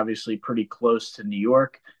Philly is obviously pretty close to New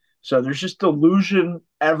York. So there's just delusion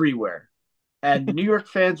everywhere. And New York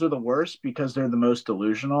fans are the worst because they're the most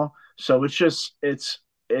delusional. So it's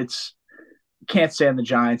can't stand the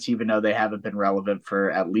Giants, even though they haven't been relevant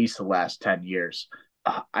for at least the last 10 years.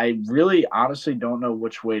 I really honestly don't know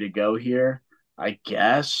which way to go here. I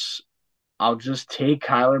guess I'll just take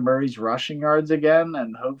Kyler Murray's rushing yards again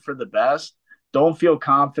and hope for the best. Don't feel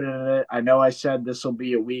confident in it. I know I said this will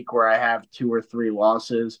be a week where I have 2 or 3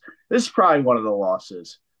 losses. This is probably one of the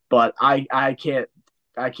losses, but I can't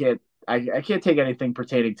take anything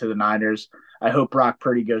pertaining to the Niners. I hope Brock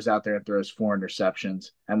Purdy goes out there and throws 4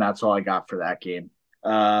 interceptions, and that's all I got for that game.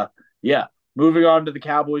 Yeah, moving on to the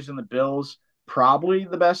Cowboys and the Bills. Probably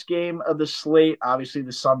the best game of the slate. Obviously,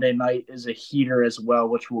 the Sunday night is a heater as well,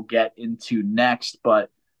 which we'll get into next, but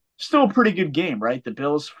still a pretty good game, right? The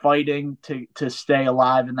Bills fighting to stay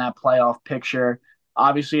alive in that playoff picture.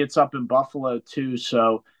 Obviously, it's up in Buffalo too,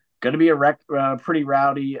 so going to be a pretty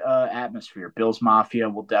rowdy atmosphere. Bills Mafia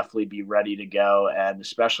will definitely be ready to go, and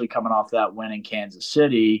especially coming off that win in Kansas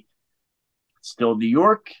City, it's still New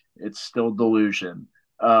York, it's still delusion.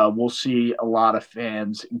 We'll see a lot of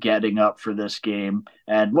fans getting up for this game.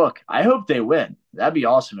 And look, I hope they win. That'd be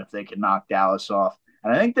awesome if they could knock Dallas off.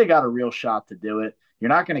 And I think they got a real shot to do it. You're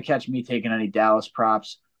not going to catch me taking any Dallas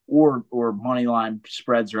props or money line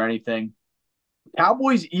spreads or anything.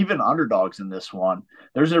 Cowboys even underdogs in this one.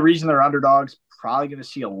 There's a reason they're underdogs. Probably going to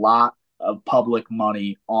see a lot of public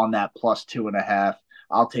money on that +2.5.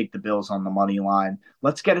 I'll take the Bills on the money line.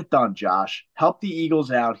 Let's get it done, Josh. Help the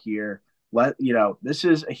Eagles out here. This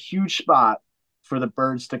is a huge spot for the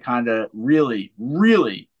Birds to kind of really,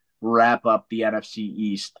 really wrap up the NFC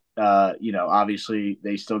East. Obviously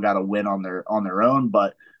they still got to win on their own,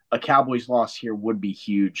 but a Cowboys loss here would be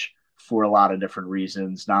huge for a lot of different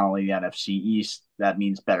reasons. Not only the NFC East, that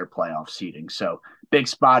means better playoff seating. So big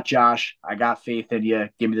spot, Josh. I got faith in you.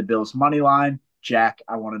 Give me the Bills money line. Jack,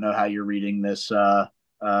 I want to know how you're reading this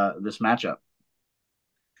matchup.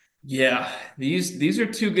 Yeah, these are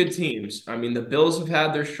two good teams. I mean, the Bills have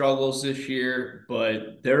had their struggles this year,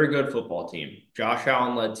 but they're a good football team. Josh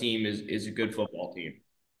Allen led team is a good football team.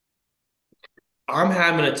 I'm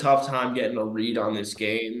having a tough time getting a read on this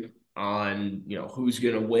game on, who's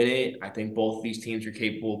going to win it. I think both of these teams are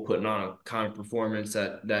capable of putting on a kind of performance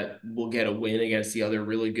that will get a win against the other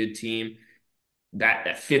really good team. That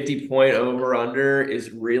 50-point over under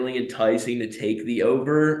is really enticing to take the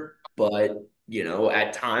over, but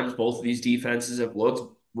at times both of these defenses have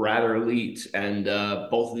looked rather elite, and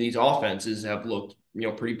both of these offenses have looked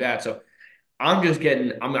pretty bad. So I'm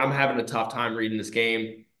having a tough time reading this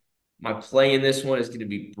game. My play in this one is going to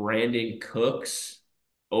be Brandon Cooks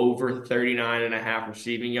over 39 and a half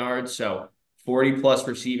receiving yards. So 40 plus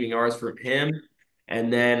receiving yards for him.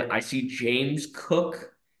 And then I see James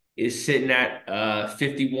Cook is sitting at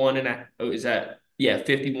 51 and a, oh, is that, yeah,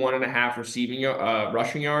 51 and a half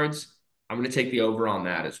rushing yards. I'm going to take the over on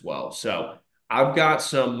that as well. So I've got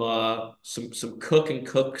some Cook and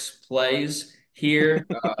Cooks plays here.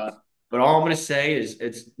 But all I'm going to say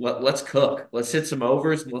is let's cook. Let's hit some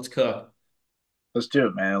overs and let's cook. Let's do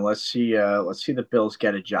it, man. Let's see the Bills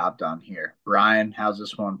get a job done here. Brian, how's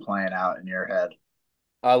this one playing out in your head?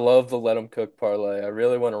 I love the let 'em cook parlay. I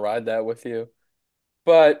really want to ride that with you.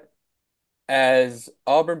 But as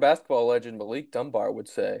Auburn basketball legend Malik Dunbar would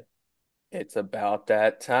say, it's about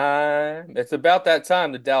that time. It's about that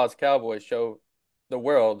time the Dallas Cowboys show the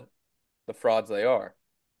world the frauds they are.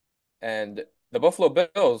 And the Buffalo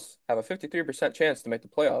Bills have a 53% chance to make the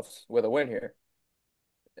playoffs with a win here.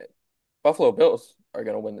 Buffalo Bills are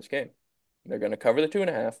going to win this game. They're going to cover the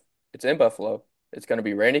 2.5. It's in Buffalo. It's going to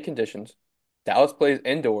be rainy conditions. Dallas plays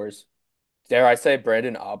indoors. Dare I say,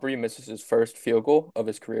 Brandon Aubrey misses his first field goal of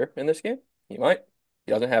his career in this game? He might.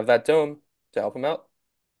 He doesn't have that dome to help him out.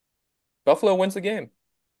 Buffalo wins the game,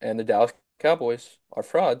 and the Dallas Cowboys are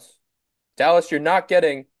frauds. Dallas, you're not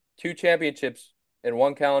getting 2 championships in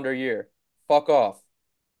 1 calendar year. Fuck off.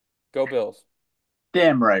 Go Bills.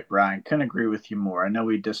 Damn right, Brian. Couldn't agree with you more. I know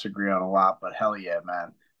we disagree on a lot, but hell yeah,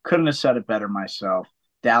 man. Couldn't have said it better myself.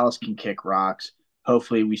 Dallas can kick rocks.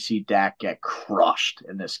 Hopefully, we see Dak get crushed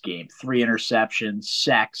in this game. 3 interceptions,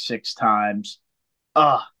 sacked 6 times.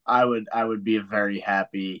 I would be a very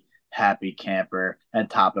happy camper and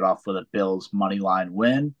top it off with a Bills money line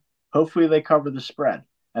win. Hopefully, they cover the spread.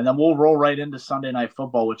 And then we'll roll right into Sunday Night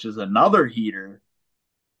Football, which is another heater.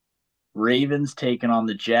 Ravens taking on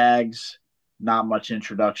the Jags. Not much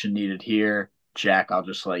introduction needed here. Jack, I'll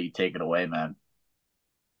just let you take it away, man.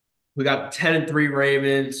 We got 10-3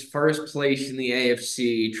 Ravens, first place in the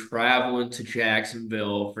AFC, traveling to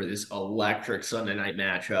Jacksonville for this electric Sunday night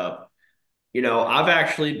matchup. I've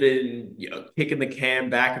actually been, kicking the can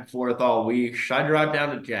back and forth all week. Should I drive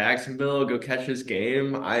down to Jacksonville, go catch this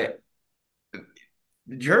game? The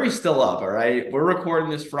jury's still up, all right? We're recording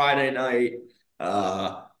this Friday night.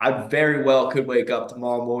 I very well could wake up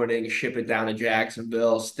tomorrow morning, ship it down to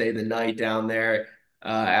Jacksonville, stay the night down there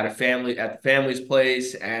at the family's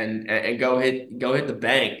place, and go hit the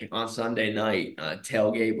bank on Sunday night,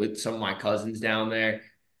 tailgate with some of my cousins down there.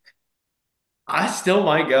 I still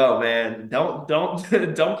might go, man. Don't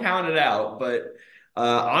don't count it out. But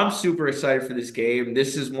I'm super excited for this game.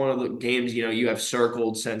 This is one of the games you have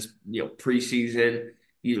circled since preseason.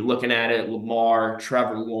 You're looking at it: Lamar,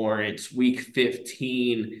 Trevor Lawrence, Week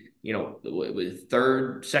 15. With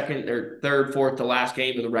third, fourth to last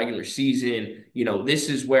game of the regular season. This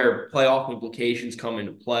is where playoff implications come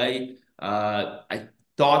into play. I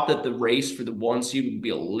thought that the race for the 1 seed would be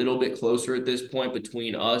a little bit closer at this point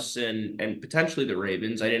between us and potentially the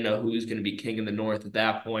Ravens. I didn't know who was going to be king in the North at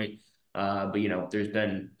that point. But there's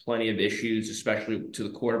been plenty of issues, especially to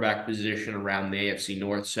the quarterback position around the AFC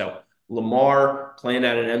North. So Lamar playing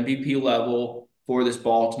at an MVP level for this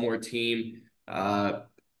Baltimore team.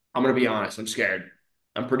 I'm going to be honest. I'm scared.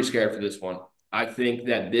 I'm pretty scared for this one. I think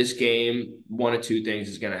that this game, one of two things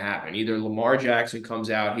is going to happen. Either Lamar Jackson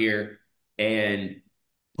comes out here and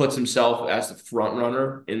puts himself as the front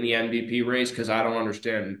runner in the MVP race, because I don't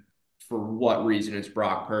understand for what reason it's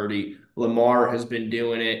Brock Purdy. Lamar has been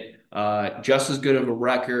doing it Just as good of a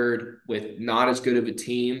record with not as good of a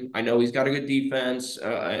team. I know he's got a good defense,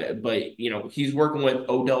 but he's working with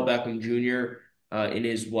Odell Beckham Jr. In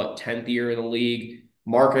his 10th year in the league.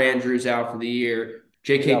 Mark Andrews out for the year.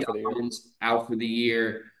 He's J.K. out for the year. Dobbins out for the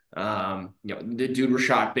year. The dude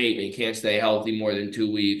Rashad Bateman can't stay healthy more than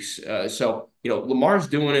 2 weeks. Lamar's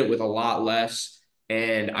doing it with a lot less.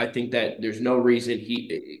 And I think that there's no reason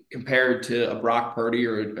he, compared to a Brock Purdy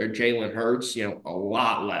or Jalen Hurts, a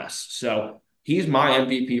lot less. So he's my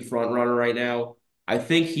MVP front runner right now. I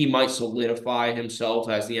think he might solidify himself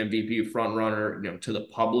as the MVP front runner, to the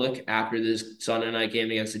public after this Sunday night game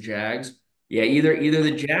against the Jags. Yeah, either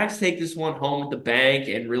the Jags take this one home with the bank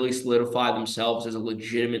and really solidify themselves as a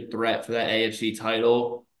legitimate threat for that AFC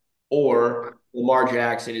title, or Lamar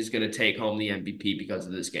Jackson is going to take home the MVP because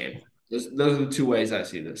of this game. Those are the two ways I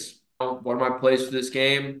see this. What are my plays for this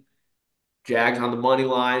game? Jags on the money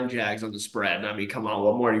line, Jags on the spread. I mean, come on,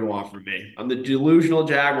 what more do you want from me? I'm the delusional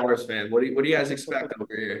Jaguars fan. What do you guys expect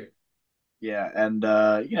over here? Yeah, and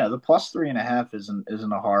the plus 3.5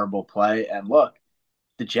 isn't a horrible play. And look,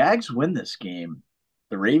 the Jags win this game,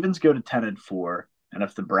 the Ravens go to 10-4, and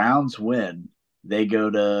if the Browns win, they go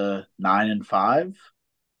to 9-5.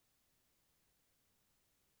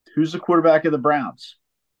 Who's the quarterback of the Browns?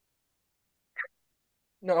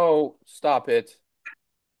 No, stop it.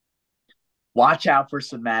 Watch out for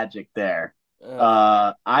some magic there.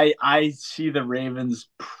 Ugh. I see the Ravens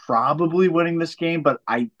probably winning this game, but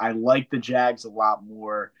I like the Jags a lot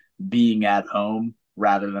more being at home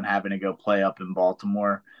rather than having to go play up in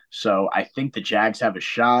Baltimore. So I think the Jags have a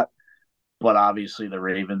shot, but obviously the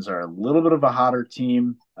Ravens are a little bit of a hotter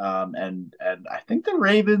team. And I think the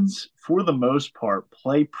Ravens, for the most part,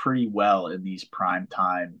 play pretty well in these prime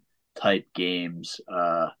time type games.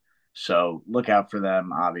 So look out for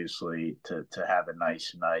them, obviously, to have a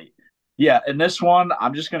nice night. Yeah, in this one,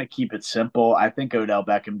 I'm just going to keep it simple. I think Odell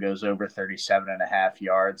Beckham goes over 37.5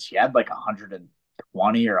 yards. He had like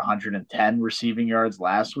 120 or 110 receiving yards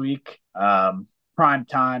last week. Prime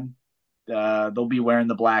time. They'll be wearing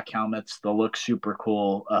the black helmets. They'll look super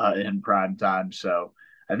cool in prime time. So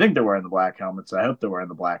I think they're wearing the black helmets. I hope they're wearing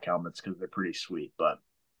the black helmets because they're pretty sweet. But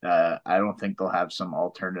I don't think they'll have some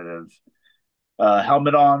alternative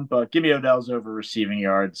helmet on. But give me Odell's over receiving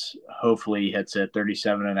yards. Hopefully he hits it.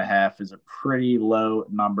 37.5 is a pretty low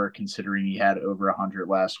number considering he had over 100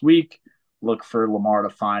 last week. Look for Lamar to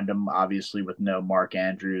find him, obviously, with no Mark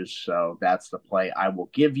Andrews. So that's the play I will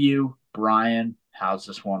give you. Brian, how's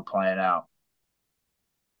this one playing out?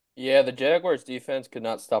 Yeah, the Jaguars defense could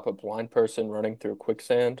not stop a blind person running through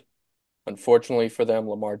quicksand. Unfortunately for them,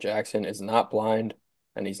 Lamar Jackson is not blind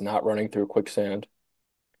and he's not running through quicksand.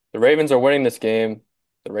 The Ravens are winning this game.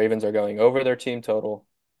 The Ravens are going over their team total,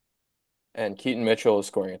 and Keaton Mitchell is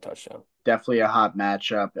scoring a touchdown. Definitely a hot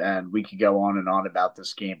matchup, and we could go on and on about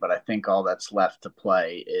this game, but I think all that's left to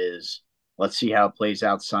play is let's see how it plays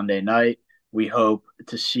out Sunday night. We hope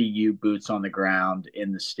to see you boots on the ground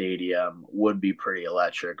in the stadium. Would be pretty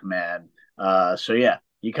electric, man. So yeah,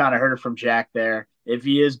 you kind of heard it from Jack there. If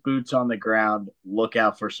he is boots on the ground, look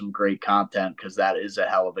out for some great content because that is a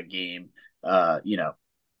hell of a game. You know,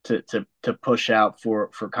 to push out for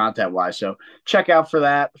content wise. So check out for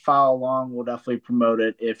that. Follow along. We'll definitely promote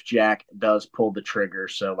it if Jack does pull the trigger.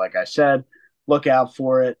 So like I said, look out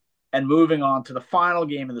for it. And moving on to the final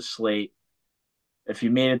game of the slate. If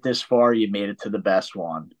you made it this far, you made it to the best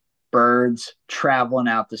one. Birds traveling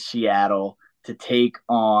out to Seattle to take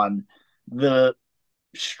on the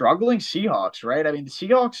struggling Seahawks, right? I mean, the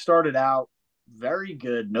Seahawks started out very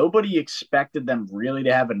good. Nobody expected them really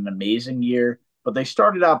to have an amazing year, but they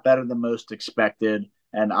started out better than most expected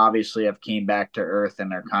and obviously have came back to earth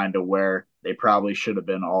and are kind of where they probably should have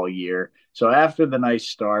been all year. So after the nice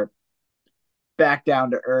start, back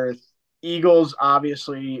down to earth. Eagles,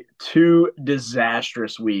 obviously, 2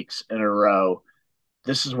 disastrous weeks in a row.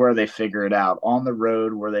 This is where they figure it out on the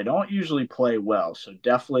road where they don't usually play well. So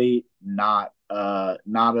definitely not a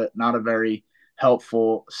very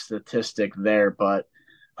helpful statistic there, but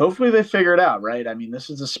hopefully they figure it out, right? I mean,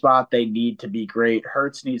 this is a spot they need to be great.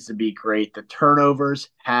 Hurts needs to be great. The turnovers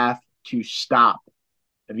have to stop.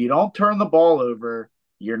 If you don't turn the ball over,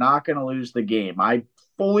 you're not going to lose the game. I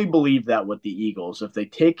fully believe that with the Eagles. If they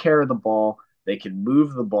take care of the ball, they can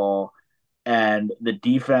move the ball, and the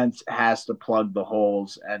defense has to plug the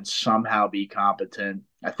holes and somehow be competent.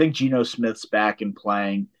 I think Geno Smith's back and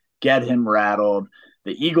playing. Get him rattled.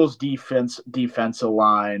 The Eagles' defensive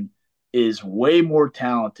line is way more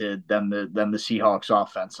talented than the Seahawks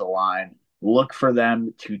offensive line. Look for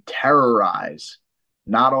them to terrorize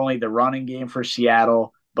not only the running game for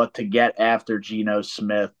Seattle, but to get after Geno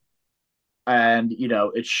Smith. And,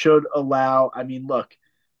 it should allow, I mean, look,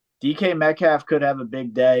 DK Metcalf could have a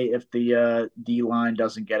big day if the D line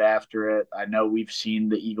doesn't get after it. I know we've seen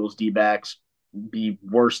the Eagles D backs be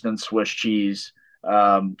worse than Swiss cheese,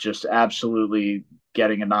 just absolutely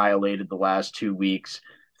getting annihilated the last 2 weeks.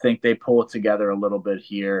 Think they pull it together a little bit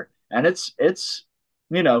here, and it's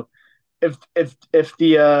you know if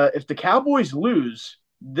the Cowboys lose,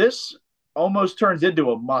 this almost turns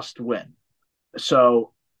into a must win.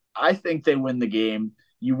 So I think they win the game.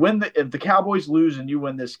 You win if the Cowboys lose and you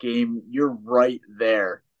win this game, you're right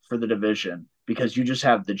there for the division because you just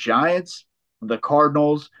have the Giants, the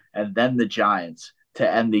Cardinals, and then the Giants to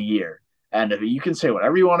end the year. And if you can say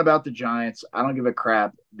whatever you want about the Giants, I don't give a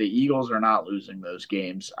crap. The Eagles are not losing those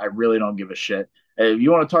games. I really don't give a shit. If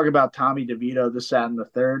you want to talk about Tommy DeVito, this, that, and the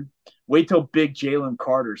third, wait till big Jalen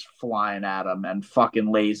Carter's flying at him and fucking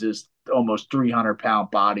lays his almost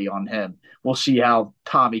 300-pound body on him. We'll see how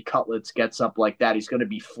Tommy Cutlets gets up like that. He's going to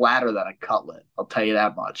be flatter than a cutlet. I'll tell you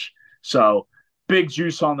that much. So big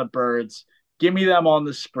juice on the birds. Give me them on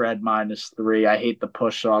the spread -3. I hate the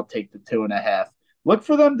push, so I'll take the 2.5. Look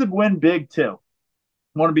for them to win big too.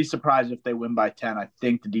 I want to be surprised if they win by 10. I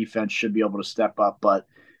think the defense should be able to step up, but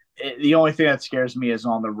the only thing that scares me is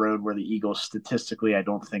on the road where the Eagles statistically I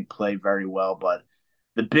don't think play very well. But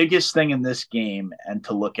the biggest thing in this game and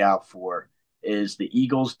to look out for is the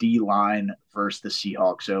Eagles D line versus the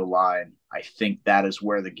Seahawks O line. I think that is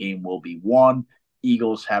where the game will be won.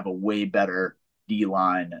 Eagles have a way better D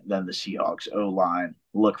line than the Seahawks O line.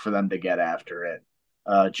 Look for them to get after it.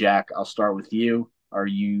 Jack, I'll start with you. Are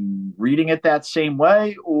you reading it that same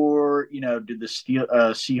way, or did the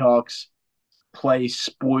Seahawks play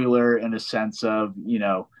spoiler in a sense of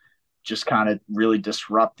just kind of really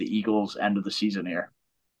disrupt the Eagles' end of the season here?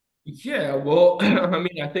 Yeah, well, I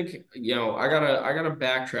mean, I think, I gotta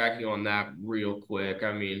backtrack you on that real quick.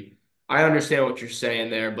 I mean, I understand what you're saying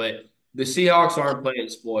there, but the Seahawks aren't playing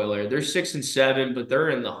spoiler. They're 6-7, but they're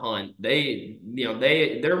in the hunt.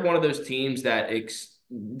 They're one of those teams that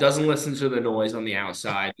doesn't listen to the noise on the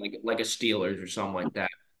outside, like a Steelers or something like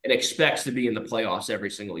that, and expects to be in the playoffs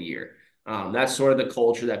every single year. That's sort of the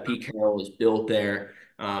culture that Pete Carroll has built there.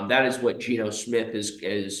 That is what Geno Smith is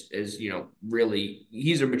really,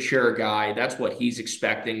 he's a mature guy. That's what he's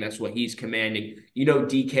expecting. That's what he's commanding.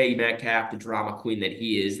 DK Metcalf, the drama queen that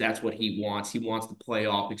he is, that's what he wants. He wants the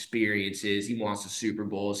playoff experiences. He wants the Super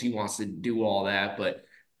Bowls. He wants to do all that. But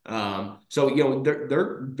so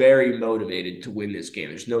they're very motivated to win this game.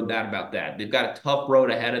 There's no doubt about that. They've got a tough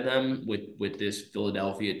road ahead of them with this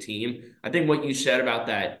Philadelphia team. I think what you said about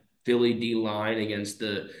that Philly D line against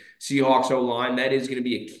the Seahawks O line, that is going to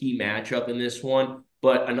be a key matchup in this one.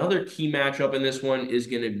 But another key matchup in this one is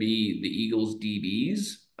going to be the Eagles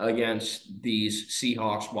DBs against these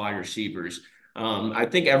Seahawks wide receivers. I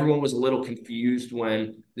think everyone was a little confused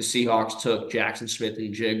when the Seahawks took Jackson Smith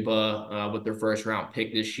and Jigba with their first round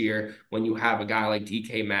pick this year. When you have a guy like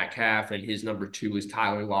DK Metcalf and his number two is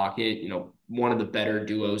Tyler Lockett, one of the better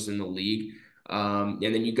duos in the league. And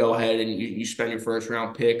then you go ahead and you spend your first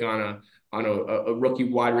round pick on a rookie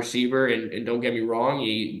wide receiver. And don't get me wrong,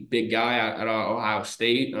 he big guy at Ohio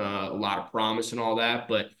State, a lot of promise and all that.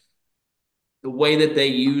 But the way that they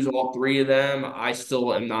use all three of them, I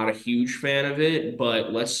still am not a huge fan of it.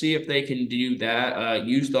 But let's see if they can do that.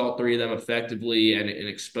 Used all three of them effectively and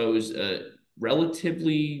expose a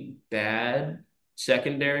relatively bad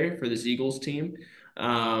secondary for this Eagles team.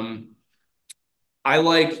 Um,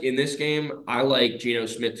 in this game, I like Geno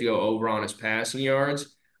Smith to go over on his passing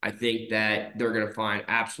yards. I think that they're going to find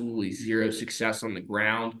absolutely zero success on the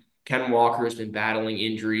ground. Ken Walker has been battling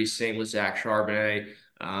injuries, same with Zach Charbonnet.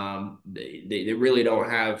 They really don't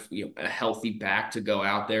have a healthy back to go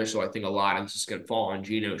out there. So I think a lot of it's just going to fall on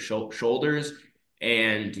Geno's shoulders.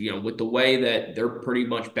 And, with the way that they're pretty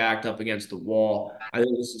much backed up against the wall, I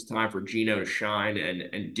think this is time for Geno to shine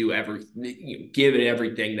and do give it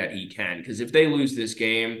everything that he can. Because if they lose this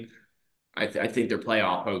game, I think their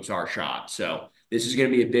playoff hopes are shot. So this is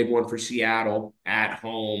going to be a big one for Seattle at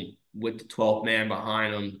home with the 12th man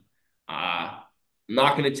behind them. I'm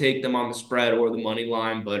not going to take them on the spread or the money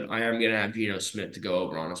line, but I am going to have Geno Smith to go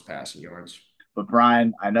over on his passing yards. But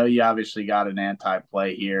Brian, I know you obviously got an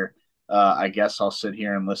anti-play here. I guess I'll sit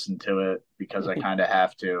here and listen to it because I kind of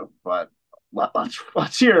have to. But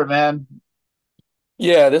let's hear it, man.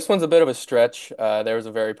 Yeah, this one's a bit of a stretch. There was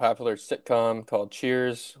a very popular sitcom called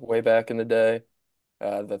Cheers way back in the day.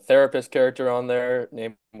 The therapist character on there,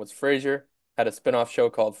 name was Frasier, had a spin-off show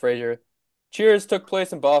called Frasier. Cheers took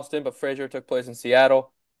place in Boston, but Frasier took place in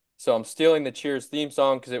Seattle. So I'm stealing the Cheers theme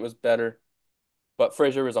song because it was better, but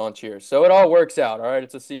Frasier was on Cheers. So it all works out, all right?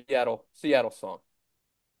 It's a Seattle song.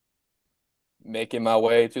 Making my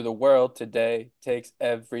way through the world today takes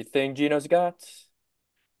everything Gino's got.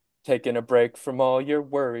 Taking a break from all your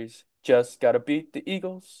worries, just gotta beat the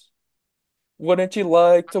Eagles. Wouldn't you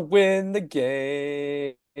like to win the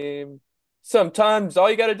game? Sometimes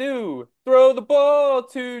all you gotta do, throw the ball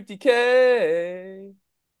to DK.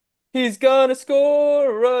 He's gonna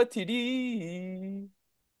score a TD.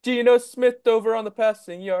 Geno Smith over on the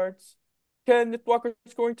passing yards. Kenneth Walker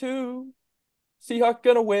scoring two. Seahawks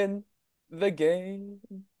gonna win the game.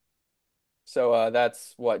 So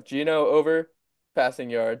that's what Geno over passing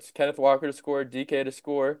yards. Kenneth Walker to score, DK to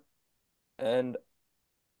score, and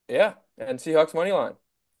yeah, and Seahawks money line.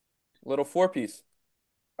 Little four piece.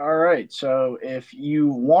 All right. So if you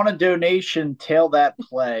want a donation, tail that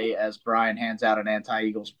play as Brian hands out an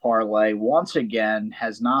anti-Eagles parlay. Once again,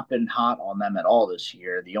 has not been hot on them at all this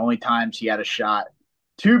year. The only times he had a shot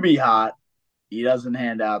to be hot, he doesn't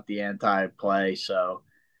hand out the anti-play. So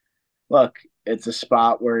look, it's a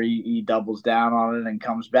spot where he doubles down on it and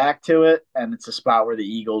comes back to it, and it's a spot where the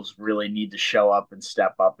Eagles really need to show up and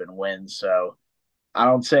step up and win. So I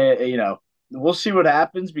don't say, we'll see what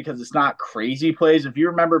happens because it's not crazy plays. If you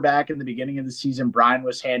remember back in the beginning of the season, Brian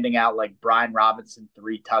was handing out like Brian Robinson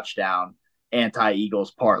 3 touchdown anti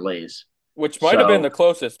Eagles parlays. Which might have been So, the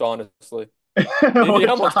closest, honestly. He which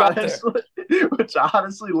almost got there. honestly, which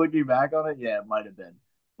honestly, looking back on it, yeah, it might have been.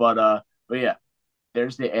 But yeah,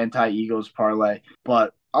 there's the anti Eagles parlay.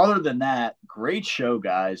 But other than that, great show,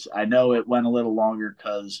 guys. I know it went a little longer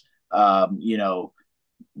because,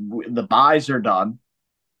 the buys are done,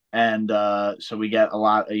 and so we get a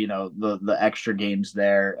lot of the extra games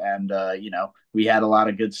there, and we had a lot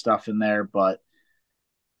of good stuff in there, but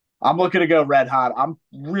I'm looking to go red hot. I'm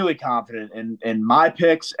really confident in my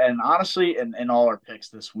picks, and honestly in all our picks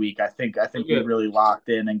this week. I think we Okay. really locked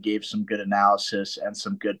in and gave some good analysis and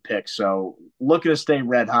some good picks, so looking to stay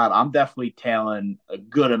red hot. I'm definitely tailing a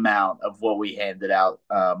good amount of what we handed out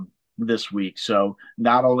this week. So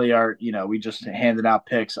not only are we just handed out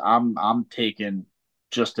picks, I'm taking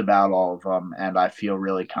just about all of them, and I feel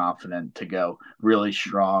really confident to go really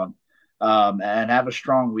strong, and have a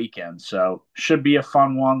strong weekend. So should be a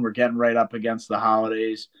fun one. We're getting right up against the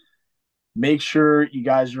holidays. Make sure you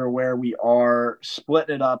guys are aware we are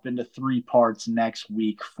splitting it up into 3 parts next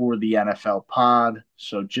week for the NFL pod.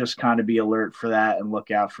 So just kind of be alert for that and look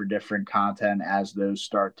out for different content as those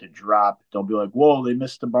start to drop. Don't be like, whoa, they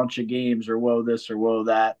missed a bunch of games, or whoa, this or whoa,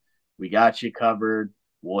 that. We got you covered.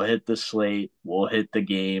 We'll hit the slate, we'll hit the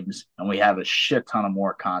games, and we have a shit ton of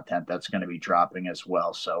more content that's going to be dropping as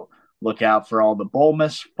well. So look out for all the Bowl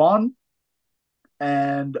Miss fun.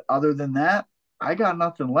 And other than that, I got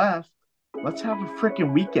nothing left. Let's have a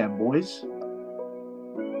freaking weekend, boys.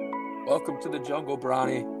 Welcome to the jungle,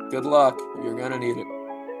 Bronny. Good luck. You're gonna need it.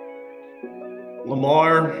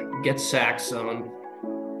 Lamar gets sacked, son.